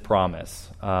in this promise,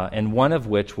 and one of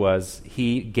which was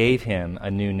he gave him a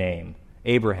new name.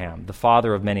 Abraham, the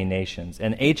father of many nations.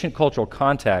 In ancient cultural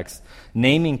context,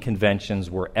 naming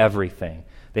conventions were everything.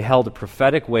 They held a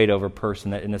prophetic weight over a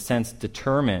person that, in a sense,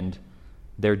 determined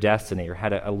their destiny or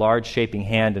had a large shaping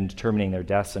hand in determining their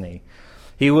destiny.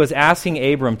 He was asking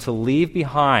Abram to leave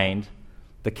behind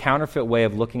the counterfeit way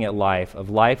of looking at life, of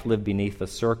life lived beneath the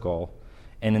circle,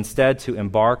 and instead to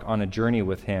embark on a journey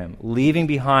with him, leaving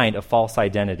behind a false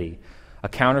identity, a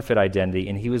counterfeit identity,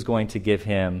 and he was going to give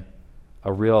him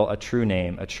a true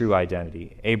name, a true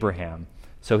identity, Abraham.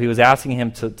 So he was asking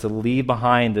him to leave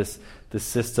behind this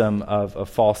system of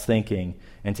false thinking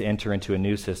and to enter into a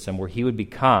new system where he would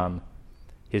become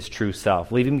his true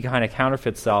self, leaving behind a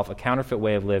counterfeit self, a counterfeit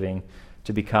way of living,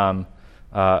 to become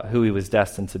who he was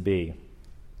destined to be.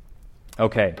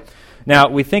 Okay, now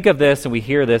we think of this and we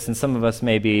hear this, and some of us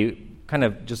may be kind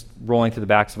of just rolling through the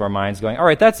backs of our minds going, all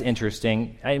right, that's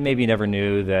interesting. I maybe never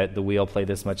knew that the wheel played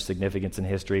this much significance in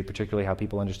history, particularly how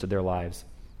people understood their lives.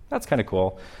 That's kind of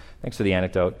cool. Thanks for the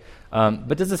anecdote.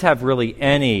 But does this have really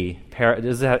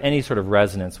does it have any sort of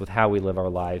resonance with how we live our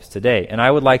lives today? And I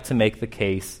would like to make the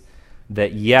case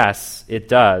that yes, it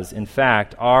does. In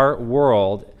fact, our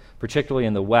world, particularly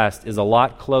in the West, is a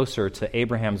lot closer to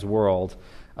Abraham's world,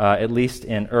 at least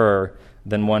in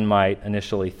than one might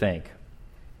initially think.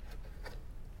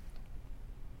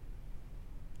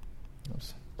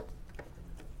 Oops.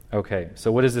 Okay,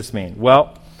 so what does this mean?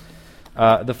 Well,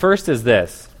 the first is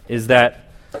this, is that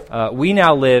we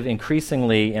now live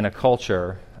increasingly in a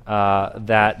culture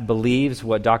that believes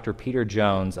what Dr. Peter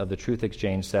Jones of the Truth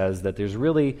Exchange says, that there's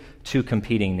really two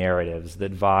competing narratives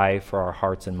that vie for our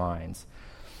hearts and minds.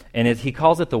 And he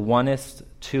calls it the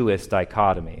onist-twoist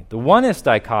dichotomy. The onist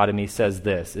dichotomy says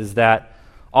this, is that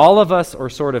all of us are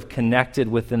sort of connected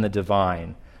within the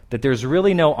divine, that there's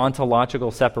really no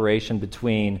ontological separation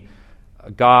between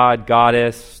God,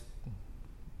 goddess,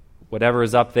 whatever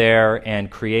is up there, and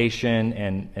creation,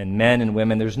 and men and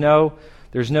women. There's no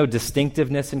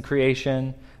distinctiveness in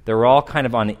creation. They're all kind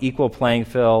of on an equal playing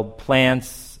field.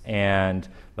 Plants and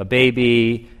a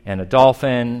baby and a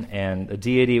dolphin and a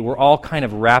deity. We're all kind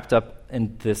of wrapped up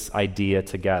in this idea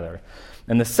together.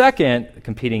 And the second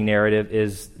competing narrative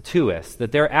is twoist,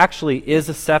 that there actually is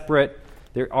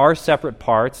there are separate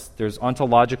parts. There's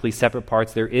ontologically separate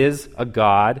parts. There is a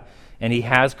God, and he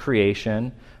has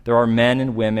creation. There are men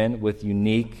and women with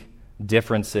unique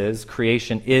differences.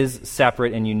 Creation is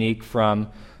separate and unique from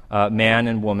man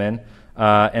and woman,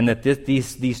 and that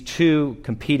these two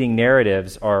competing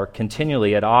narratives are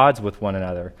continually at odds with one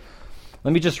another.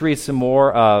 Let me just read some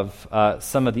more of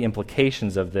some of the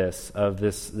implications of this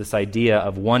idea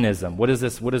of oneism. What does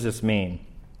this mean?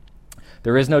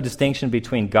 There is no distinction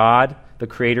between God, the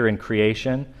creator, and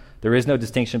creation. There is no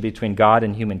distinction between God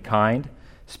and humankind.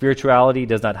 Spirituality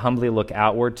does not humbly look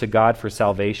outward to God for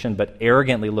salvation, but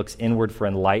arrogantly looks inward for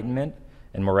enlightenment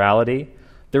and morality.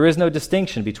 There is no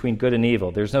distinction between good and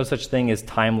evil. There's no such thing as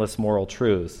timeless moral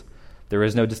truths. There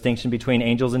is no distinction between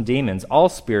angels and demons. All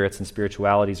spirits and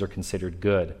spiritualities are considered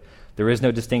good. There is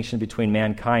no distinction between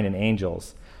mankind and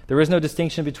angels. There is no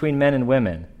distinction between men and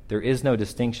women. There is no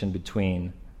distinction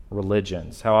between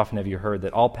religions. How often have you heard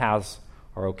that all paths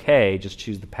are okay, just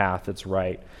choose the path that's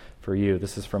right for you?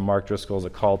 This is from Mark Driscoll's A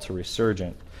Call to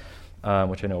Resurgent,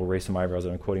 which I know will raise some eyebrows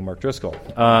that I'm quoting Mark Driscoll.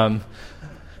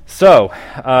 So,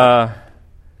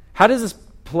 how does this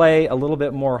play a little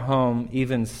bit more home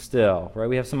even still? Right?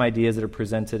 We have some ideas that are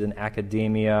presented in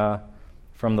academia,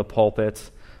 from the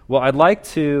pulpits. Well, I'd like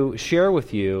to share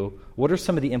with you what are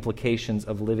some of the implications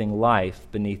of living life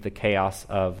beneath the chaos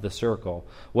of the circle.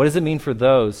 What does it mean for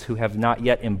those who have not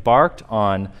yet embarked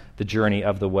on the journey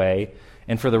of the way,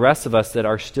 and for the rest of us that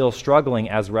are still struggling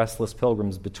as restless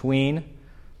pilgrims between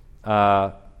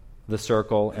the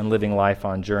circle and living life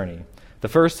on journey? The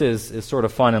first is sort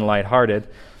of fun and lighthearted.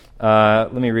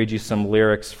 Let me read you some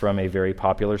lyrics from a very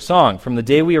popular song. From the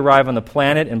day we arrive on the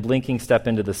planet and blinking step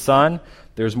into the sun,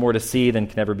 there's more to see than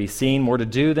can ever be seen, more to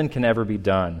do than can ever be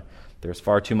done. There's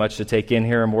far too much to take in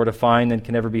here, and more to find than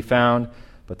can ever be found.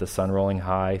 But the sun rolling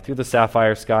high through the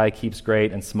sapphire sky keeps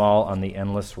great and small on the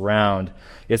endless round.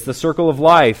 It's the circle of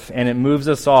life, and it moves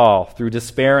us all through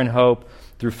despair and hope,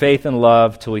 through faith and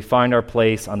love, till we find our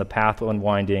place on the path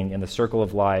unwinding in the circle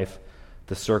of life,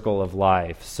 the circle of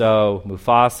life. So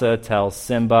Mufasa tells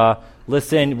Simba,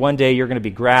 listen, one day you're going to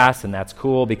be grass, and that's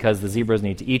cool because the zebras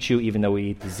need to eat you, even though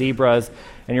we eat the zebras,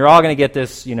 and you're all going to get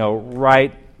this,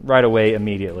 right away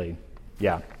immediately.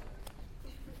 Yeah.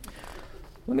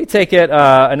 Let me take it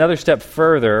another step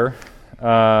further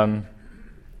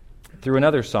through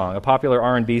another song, a popular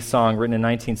R&B song written in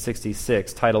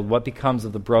 1966 titled "What Becomes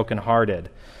of the Brokenhearted."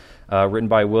 written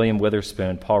by William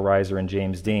Witherspoon, Paul Reiser, and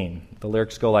James Dean. The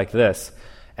lyrics go like this: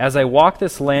 "As I walk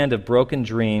this land of broken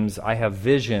dreams, I have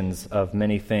visions of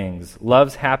many things.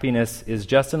 Love's happiness is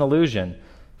just an illusion,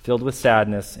 filled with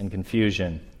sadness and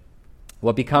confusion.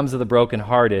 What becomes of the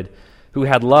broken-hearted who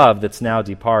had love that's now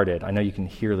departed?" I know you can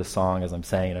hear the song as I'm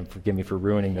saying it, and forgive me for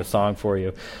ruining the song for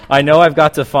you. "I know I've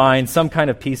got to find some kind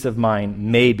of peace of mind,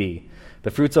 maybe.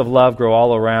 The fruits of love grow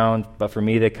all around, but for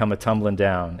me they come a-tumbling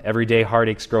down. Everyday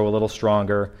heartaches grow a little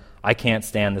stronger. I can't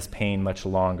stand this pain much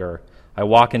longer. I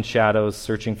walk in shadows,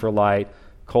 searching for light,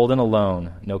 cold and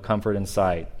alone, no comfort in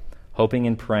sight, hoping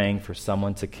and praying for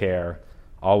someone to care,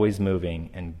 always moving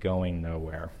and going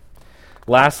nowhere."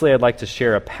 Lastly, I'd like to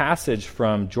share a passage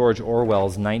from George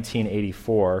Orwell's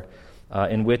 1984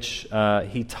 in which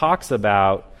he talks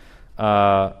about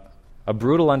a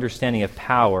brutal understanding of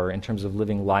power in terms of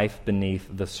living life beneath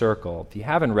the circle. If you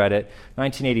haven't read it,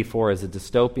 1984 is a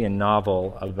dystopian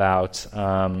novel about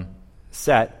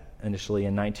set initially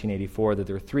in 1984, that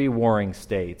there are three warring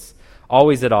states,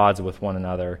 always at odds with one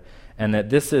another, and that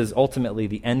this is ultimately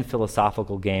the end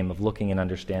philosophical game of looking and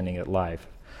understanding at life.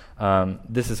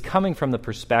 This is coming from the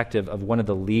perspective of one of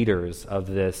the leaders of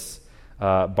this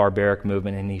barbaric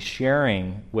movement, and he's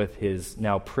sharing with his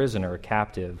now prisoner,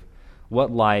 captive, what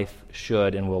life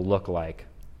should and will look like.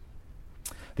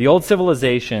 "The old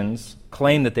civilizations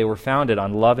claim that they were founded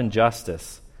on love and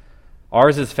justice.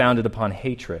 Ours is founded upon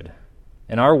hatred.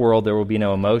 In our world, there will be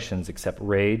no emotions except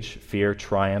rage, fear,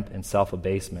 triumph, and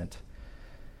self-abasement.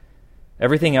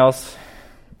 Everything else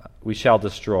we shall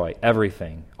destroy,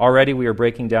 everything. Already we are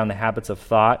breaking down the habits of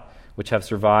thought which have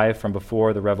survived from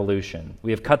before the revolution.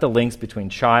 We have cut the links between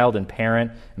child and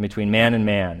parent, and between man,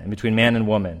 and between man and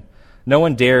woman. No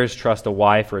one dares trust a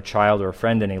wife or a child or a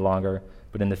friend any longer,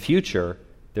 but in the future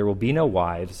there will be no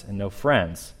wives and no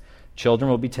friends. Children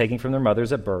will be taken from their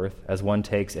mothers at birth, as one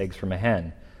takes eggs from a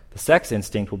hen. The sex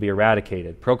instinct will be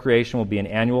eradicated. Procreation will be an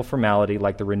annual formality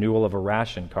like the renewal of a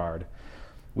ration card.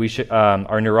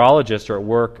 Our neurologists are at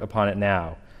work upon it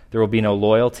now. There will be no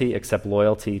loyalty except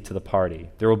loyalty to the party.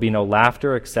 There will be no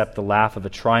laughter except the laugh of a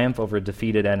triumph over a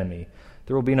defeated enemy.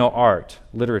 There will be no art,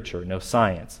 literature, no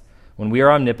science. When we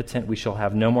are omnipotent, we shall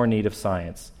have no more need of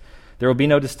science. There will be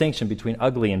no distinction between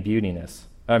beauty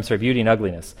and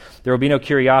ugliness. There will be no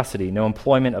curiosity, no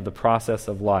employment of the process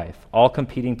of life. All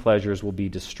competing pleasures will be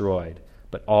destroyed.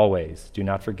 But always, do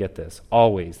not forget this,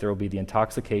 always there will be the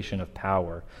intoxication of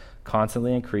power,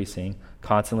 constantly increasing,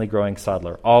 constantly growing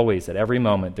subtler. Always, at every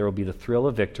moment, there will be the thrill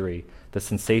of victory, the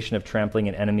sensation of trampling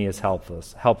an enemy as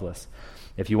helpless.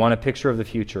 If you want a picture of the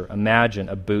future, imagine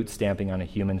a boot stamping on a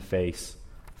human face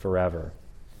forever.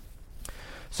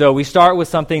 So we start with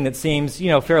something that seems,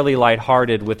 fairly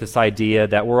lighthearted, with this idea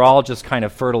that we're all just kind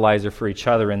of fertilizer for each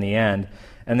other in the end.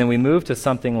 And then we move to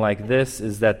something like this,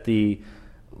 is that the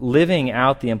living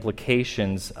out the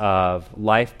implications of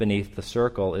life beneath the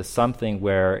circle is something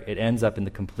where it ends up in the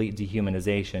complete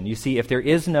dehumanization. You see, if there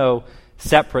is no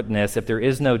separateness, if there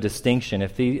is no distinction,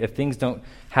 if things don't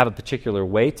have a particular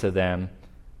weight to them,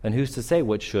 then who's to say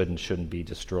what should and shouldn't be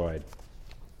destroyed?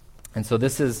 And so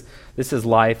this is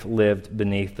life lived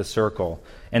beneath the circle.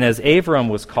 And as Avram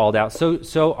was called out,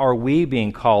 so are we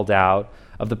being called out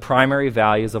of the primary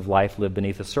values of life lived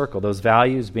beneath the circle. Those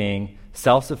values being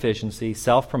self-sufficiency,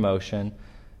 self-promotion,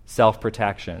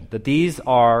 self-protection. That these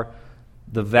are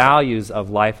the values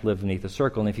of life lived beneath the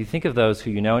circle. And if you think of those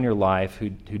who you know in your life who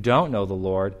don't know the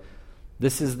Lord,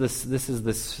 this is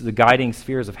the guiding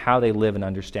spheres of how they live and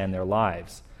understand their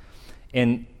lives.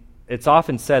 And it's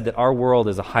often said that our world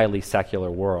is a highly secular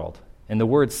world. And the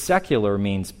word secular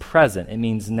means present. It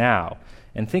means now.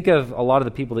 And think of a lot of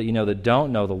the people that you know that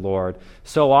don't know the Lord.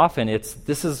 So often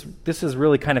this is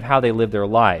really kind of how they live their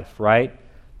life, right?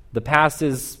 The past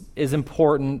is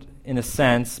important in a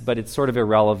sense, but it's sort of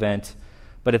irrelevant.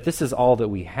 But if this is all that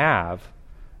we have,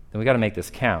 then we got to make this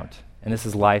count. And this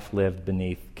is life lived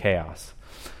beneath chaos.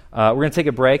 We're going to take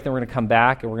a break, then we're going to come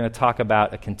back, and we're going to talk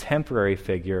about a contemporary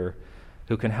figure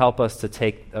who can help us to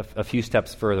take a few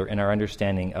steps further in our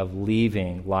understanding of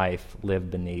leaving life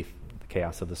lived beneath the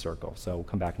chaos of the circle. So we'll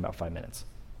come back in about 5 minutes.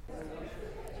 If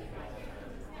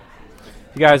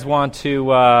you guys want to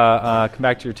come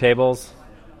back to your tables.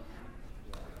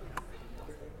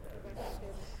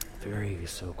 Very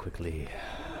so quickly.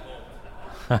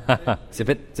 Zip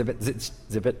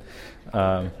it.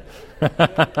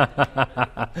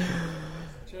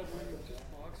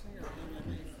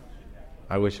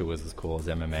 I wish it was as cool as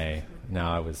MMA. No,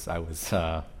 I was.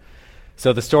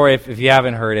 So the story, if you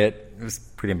haven't heard it, it was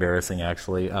pretty embarrassing,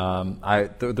 actually.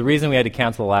 The reason we had to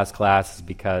cancel the last class is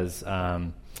because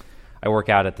I work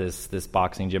out at this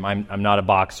boxing gym. I'm not a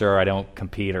boxer. I don't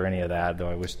compete or any of that, though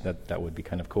I wish that would be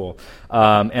kind of cool.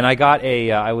 And I got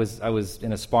I was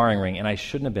in a sparring ring, and I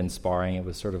shouldn't have been sparring. It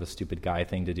was sort of a stupid guy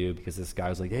thing to do because this guy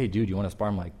was like, "Hey, dude, you want to spar?"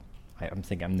 I'm like, I'm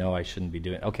thinking, no, I shouldn't be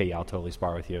doing it. Okay, yeah, I'll totally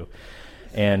spar with you.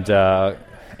 And got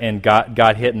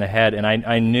hit in the head, and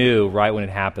I knew right when it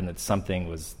happened that something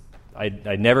was.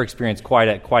 I'd never experienced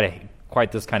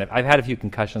quite this kind of. I've had a few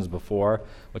concussions before,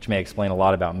 which may explain a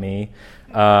lot about me.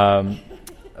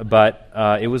 But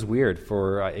it was weird.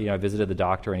 I visited the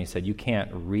doctor, and he said you can't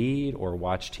read or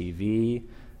watch TV,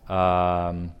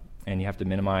 and you have to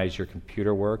minimize your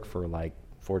computer work for like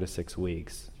 4 to 6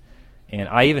 weeks. And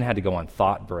I even had to go on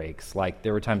thought breaks. Like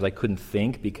there were times I couldn't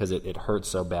think because it hurt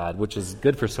so bad, which is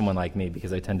good for someone like me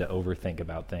because I tend to overthink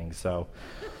about things. So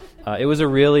it was a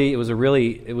really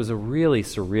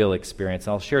surreal experience.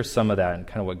 And I'll share some of that and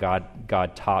kind of what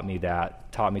God taught me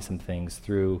some things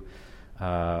through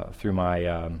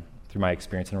my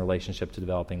experience in relationship to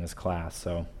developing this class.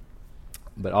 So,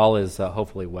 but all is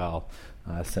hopefully well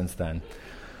since then.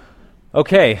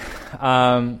 Okay.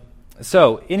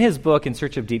 So, in his book, In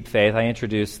Search of Deep Faith, I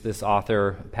introduced this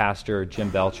author, pastor,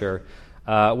 Jim Belcher.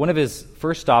 One of his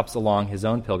first stops along his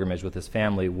own pilgrimage with his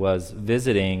family was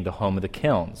visiting the home of the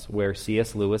Kilns, where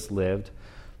C.S. Lewis lived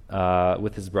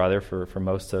with his brother for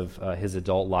most of his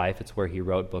adult life. It's where he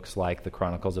wrote books like The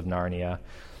Chronicles of Narnia.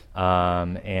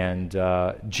 And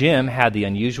Jim had the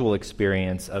unusual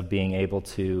experience of being able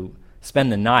to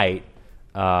spend the night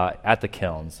at the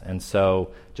Kilns. And so,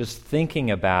 just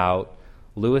thinking about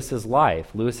Lewis's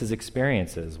life, Lewis's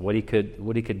experiences, what he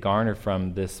could garner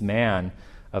from this man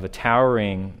of a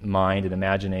towering mind and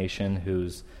imagination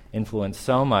who's influenced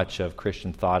so much of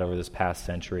Christian thought over this past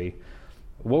century.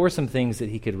 What were some things that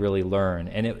he could really learn?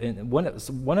 And one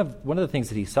of the things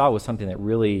that he saw was something that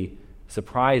really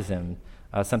surprised him,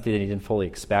 something that he didn't fully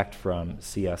expect from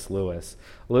C.S. Lewis.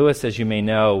 Lewis, as you may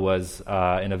know, was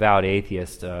an avowed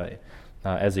atheist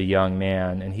as a young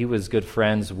man, and he was good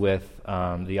friends with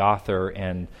the author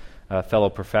and fellow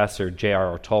professor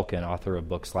J.R.R. Tolkien, author of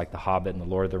books like The Hobbit and The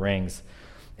Lord of the Rings.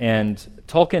 And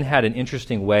Tolkien had an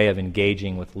interesting way of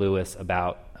engaging with Lewis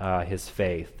about his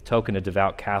faith. Tolkien, a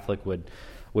devout Catholic,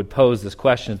 would pose this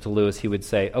question to Lewis. He would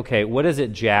say, okay, what is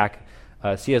it, Jack?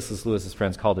 C.S. Lewis's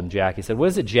friends called him Jack. He said, what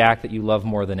is it, Jack, that you love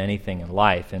more than anything in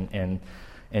life? And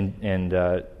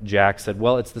Jack said,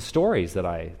 well, it's the stories that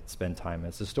I spend time in.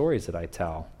 It's the stories that I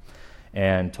tell.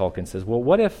 And Tolkien says, well,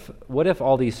 what if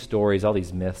all these stories, all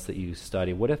these myths that you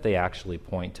study, what if they actually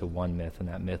point to one myth and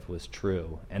that myth was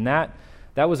true? And that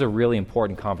was a really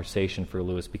important conversation for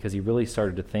Lewis because he really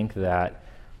started to think that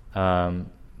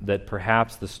that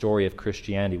perhaps the story of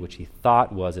Christianity, which he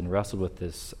thought was and wrestled with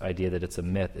this idea that it's a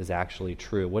myth, is actually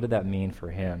true. What did that mean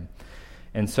for him?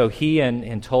 And so he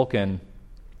and Tolkien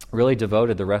really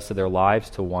devoted the rest of their lives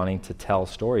to wanting to tell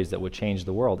stories that would change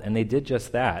the world. And they did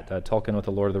just that. Tolkien with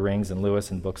The Lord of the Rings and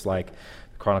Lewis in books like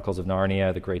The Chronicles of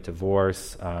Narnia, The Great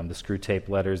Divorce, The Screwtape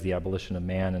Letters, The Abolition of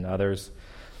Man, and others.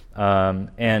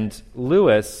 And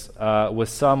Lewis was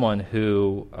someone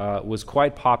who was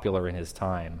quite popular in his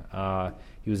time.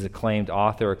 He was an acclaimed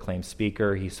author, acclaimed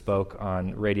speaker. He spoke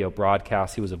on radio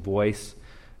broadcasts. He was a voice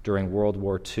during World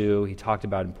War II. He talked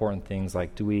about important things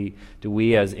like do we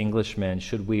as Englishmen,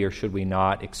 should we or should we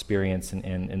not experience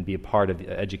and be a part of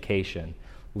education?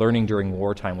 Learning during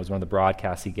wartime was one of the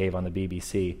broadcasts he gave on the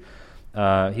BBC.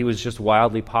 He was just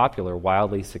wildly popular,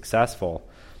 wildly successful.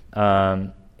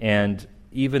 And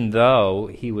even though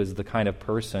he was the kind of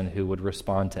person who would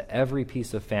respond to every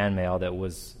piece of fan mail that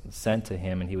was sent to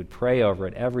him, and he would pray over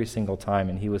it every single time,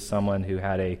 and he was someone who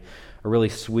had a really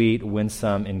sweet,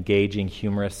 winsome, engaging,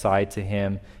 humorous side to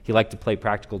him. He liked to play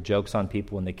practical jokes on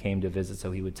people when they came to visit,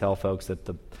 so he would tell folks that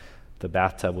the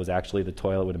bathtub was actually the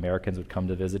toilet when Americans would come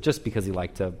to visit, just because he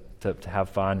liked to have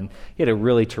fun. And he had a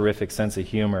really terrific sense of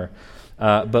humor.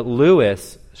 But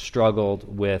Lewis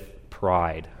struggled with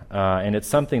pride. And it's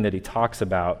something that he talks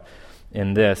about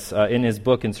in this. In his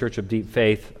book, In Search of Deep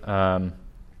Faith,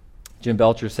 Jim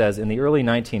Belcher says, in the early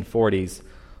 1940s,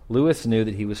 Lewis knew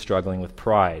that he was struggling with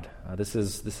pride. This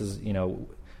is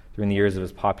during the years of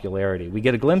his popularity. We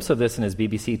get a glimpse of this in his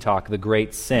BBC talk, The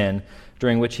Great Sin,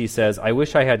 during which he says, I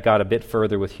wish I had got a bit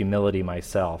further with humility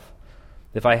myself.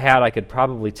 If I had, I could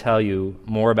probably tell you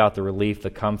more about the relief, the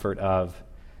comfort of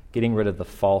getting rid of the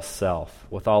false self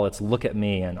with all its look at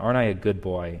me and aren't I a good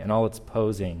boy and all its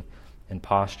posing and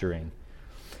posturing.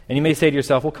 And you may say to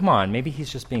yourself, well, come on, maybe he's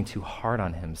just being too hard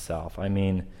on himself. I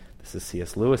mean, this is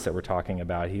C.S. Lewis that we're talking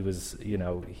about. He was,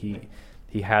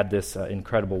 he had this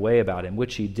incredible way about him,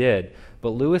 which he did. But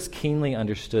Lewis keenly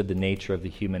understood the nature of the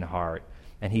human heart,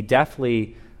 and he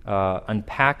deftly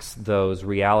unpacks those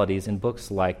realities in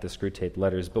books like the Screwtape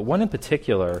Letters. But one in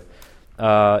particular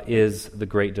is The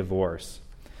Great Divorce.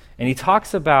 And he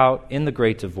talks about, in The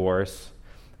Great Divorce,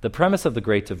 the premise of The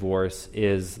Great Divorce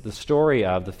is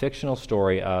the fictional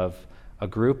story of a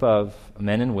group of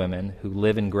men and women who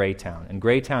live in Greytown. And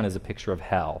Greytown is a picture of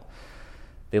hell.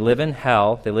 They live in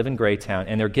hell, they live in Greytown,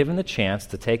 and they're given the chance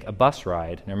to take a bus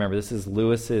ride. Now remember, this is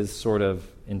Lewis's sort of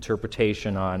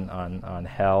interpretation on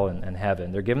hell and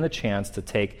heaven. They're given the chance to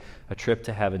take a trip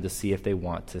to heaven to see if they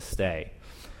want to stay.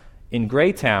 In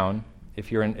Greytown,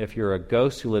 if you're a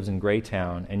ghost who lives in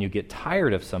Greytown and you get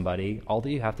tired of somebody, all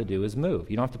that you have to do is move.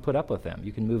 You don't have to put up with them.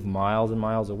 You can move miles and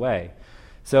miles away.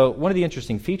 So one of the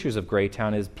interesting features of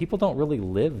Greytown is people don't really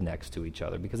live next to each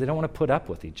other because they don't want to put up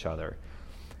with each other.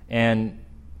 And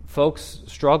folks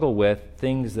struggle with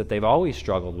things that they've always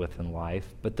struggled with in life,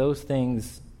 but those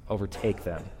things overtake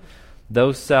them.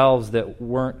 Those selves that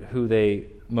weren't who they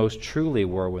most truly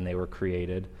were when they were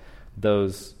created,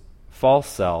 those false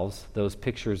selves, those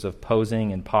pictures of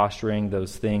posing and posturing,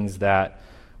 those things that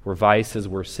were vices,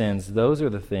 were sins, those are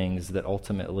the things that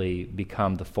ultimately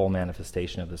become the full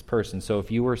manifestation of this person. So if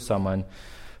you were someone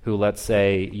who, let's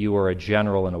say, you were a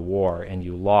general in a war and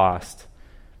you lost,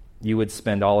 you would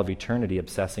spend all of eternity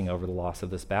obsessing over the loss of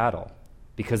this battle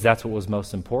because that's what was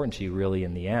most important to you really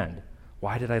in the end.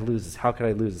 Why did I lose this? How could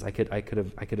I lose this? I could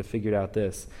have figured out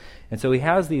this. And so he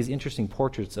has these interesting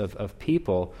portraits of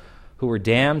people who were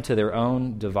damned to their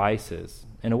own devices,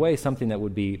 in a way something that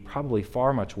would be probably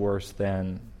far much worse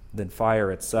than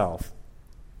fire itself.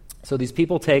 So these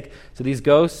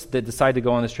ghosts that decide to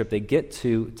go on this trip, they get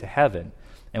to heaven.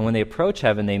 And when they approach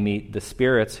heaven, they meet the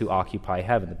spirits who occupy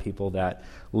heaven, the people that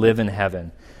live in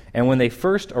heaven. And when they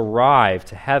first arrive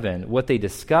to heaven, what they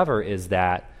discover is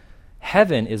that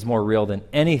heaven is more real than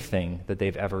anything that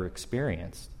they've ever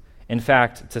experienced. In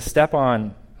fact, to step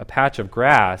on a patch of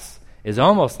grass is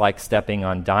almost like stepping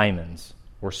on diamonds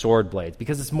or sword blades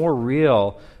because it's more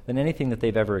real than anything that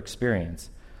they've ever experienced.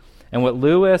 And what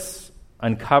Lewis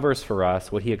uncovers for us,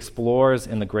 what he explores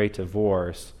in The Great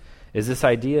Divorce, is this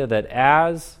idea that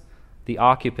as the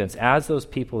occupants, as those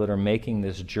people that are making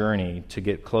this journey to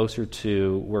get closer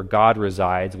to where God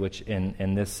resides, which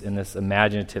in this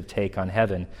imaginative take on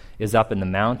heaven is up in the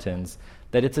mountains,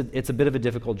 that it's a bit of a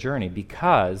difficult journey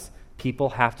because people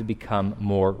have to become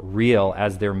more real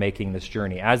as they're making this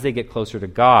journey. As they get closer to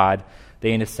God,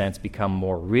 they in a sense become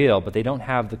more real, but they don't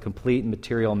have the complete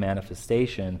material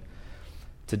manifestation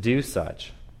to do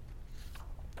such.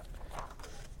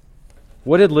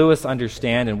 What did Lewis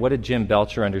understand and what did Jim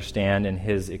Belcher understand in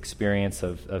his experience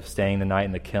of staying the night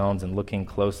in the kilns and looking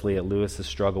closely at Lewis's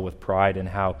struggle with pride and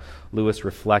how Lewis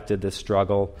reflected this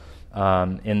struggle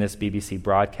in this BBC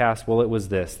broadcast? Well, it was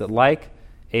this, that like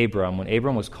Abram, when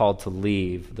Abram was called to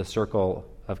leave the circle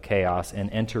of chaos and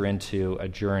enter into a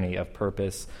journey of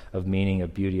purpose, of meaning,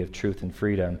 of beauty, of truth and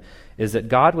freedom, is that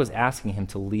God was asking him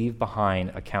to leave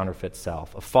behind a counterfeit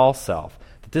self, a false self.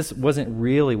 That this wasn't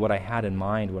really what I had in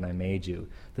mind when I made you.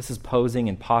 This is posing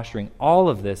and posturing. All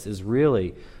of this is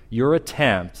really your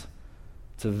attempt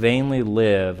to vainly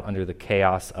live under the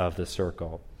chaos of the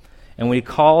circle. And when he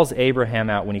calls Abraham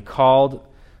out, when he called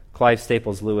Clive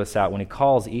Staples Lewis out, when he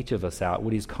calls each of us out,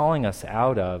 what he's calling us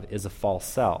out of is a false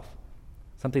self.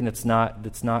 Something that's not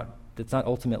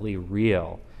ultimately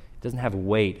real. It doesn't have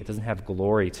weight. It doesn't have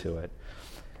glory to it.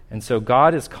 And so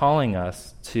God is calling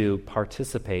us to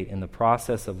participate in the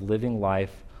process of living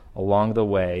life along the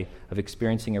way of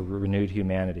experiencing a renewed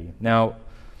humanity. Now,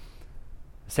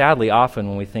 sadly, often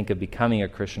when we think of becoming a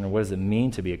Christian or what does it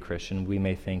mean to be a Christian, we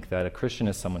may think that a Christian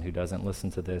is someone who doesn't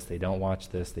listen to this, they don't watch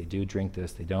this, they do drink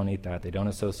this, they don't eat that, they don't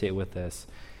associate with this.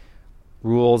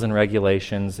 Rules and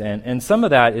regulations, and some of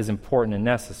that is important and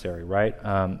necessary, right?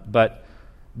 But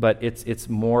it's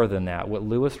more than that. What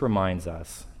Lewis reminds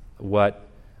us, what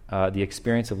the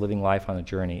experience of living life on a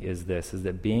journey is this, is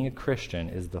that being a Christian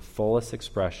is the fullest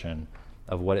expression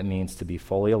of what it means to be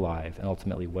fully alive and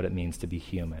ultimately what it means to be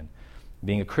human.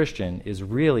 Being a Christian is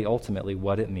really ultimately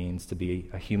what it means to be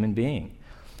a human being.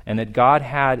 And that God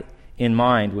had in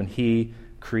mind when he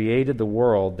created the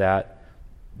world that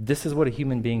this is what a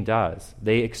human being does.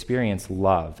 They experience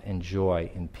love and joy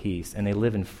and peace, and they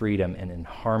live in freedom and in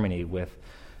harmony with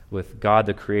God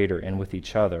the Creator and with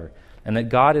each other. And that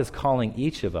God is calling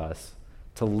each of us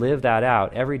to live that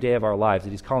out every day of our lives,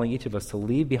 that he's calling each of us to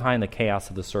leave behind the chaos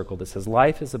of the circle that says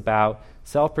life is about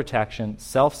self-protection,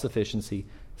 self-sufficiency,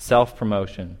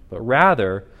 self-promotion. But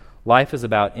rather, life is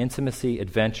about intimacy,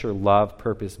 adventure, love,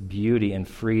 purpose, beauty, and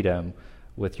freedom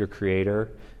with your Creator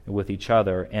and with each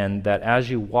other, and that as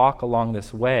you walk along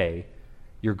this way,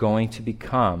 you're going to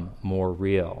become more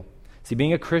real. See,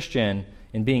 being a Christian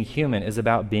and being human is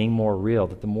about being more real,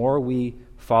 that the more we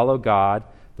follow God,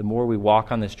 the more we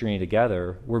walk on this journey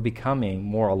together, we're becoming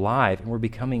more alive and we're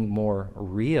becoming more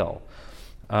real.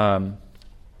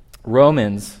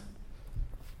 Romans,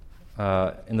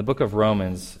 in the book of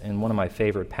Romans, in one of my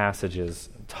favorite passages,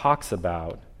 talks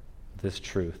about this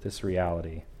truth, this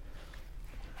reality.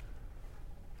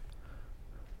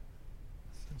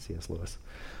 C.S. Lewis.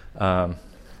 Let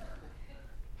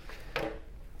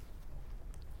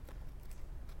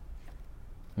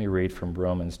me read from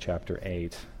Romans chapter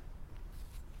 8,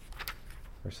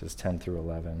 verses 10 through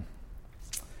 11,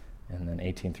 and then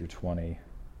 18 through 20.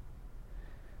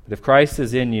 But if Christ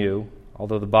is in you,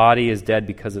 although the body is dead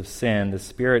because of sin, the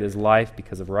Spirit is life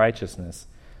because of righteousness.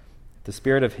 If the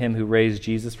Spirit of him who raised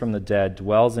Jesus from the dead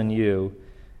dwells in you,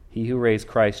 he who raised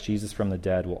Christ Jesus from the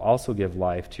dead will also give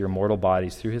life to your mortal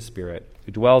bodies through his Spirit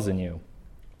who dwells in you.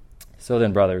 So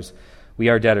then, brothers, we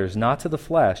are debtors not to the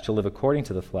flesh to live according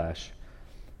to the flesh.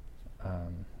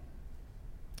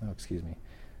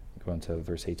 Go into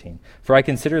verse 18. For I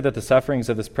consider that the sufferings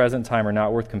of this present time are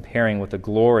not worth comparing with the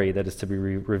glory that is to be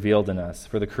revealed in us.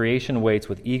 For the creation waits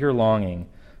with eager longing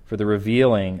for the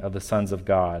revealing of the sons of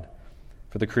God.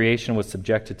 For the creation was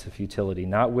subjected to futility,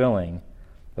 not willing,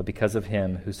 but because of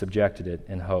him who subjected it,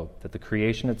 in hope that the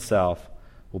creation itself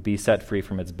will be set free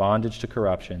from its bondage to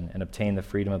corruption and obtain the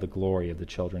freedom of the glory of the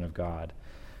children of God.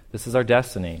 This is our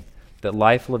destiny, that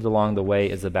life lived along the way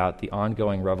is about the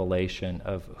ongoing revelation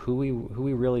of who we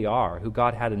really are, who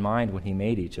God had in mind when he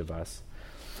made each of us.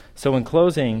 So in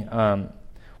closing,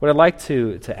 what I'd like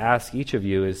to ask each of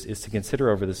you is to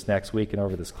consider over this next week and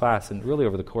over this class, and really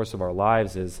over the course of our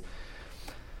lives, is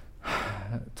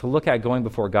to look at going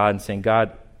before God and saying,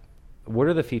 God, what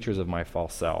are the features of my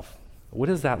false self? What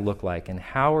does that look like? And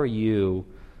what are you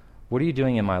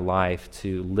doing in my life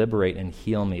to liberate and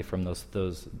heal me from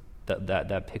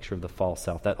that picture of the false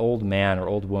self, that old man or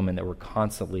old woman that we're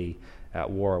constantly at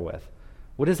war with?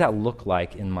 What does that look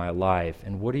like in my life?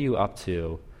 And what are you up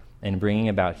to in bringing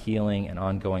about healing and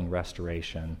ongoing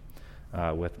restoration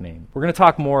with me? We're going to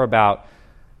talk more about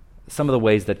some of the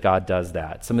ways that God does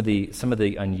that, some of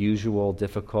the unusual,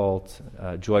 difficult,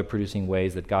 joy-producing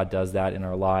ways that God does that in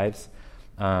our lives.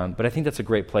 But I think that's a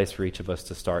great place for each of us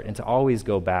to start and to always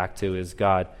go back to is,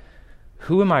 God,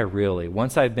 who am I really?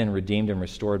 Once I've been redeemed and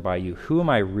restored by you, who am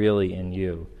I really in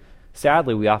you?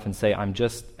 Sadly, we often say, I'm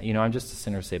just a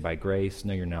sinner saved by grace.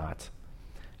 No, you're not.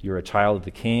 You're a child of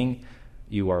the King.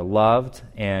 You are loved,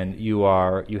 and you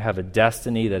have a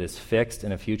destiny that is fixed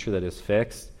and a future that is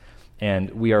fixed.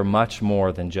 And we are much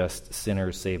more than just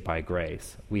sinners saved by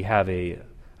grace. We have a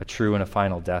true and a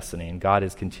final destiny, and God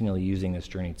is continually using this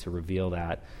journey to reveal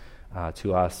that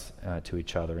to us, to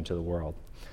each other, and to the world.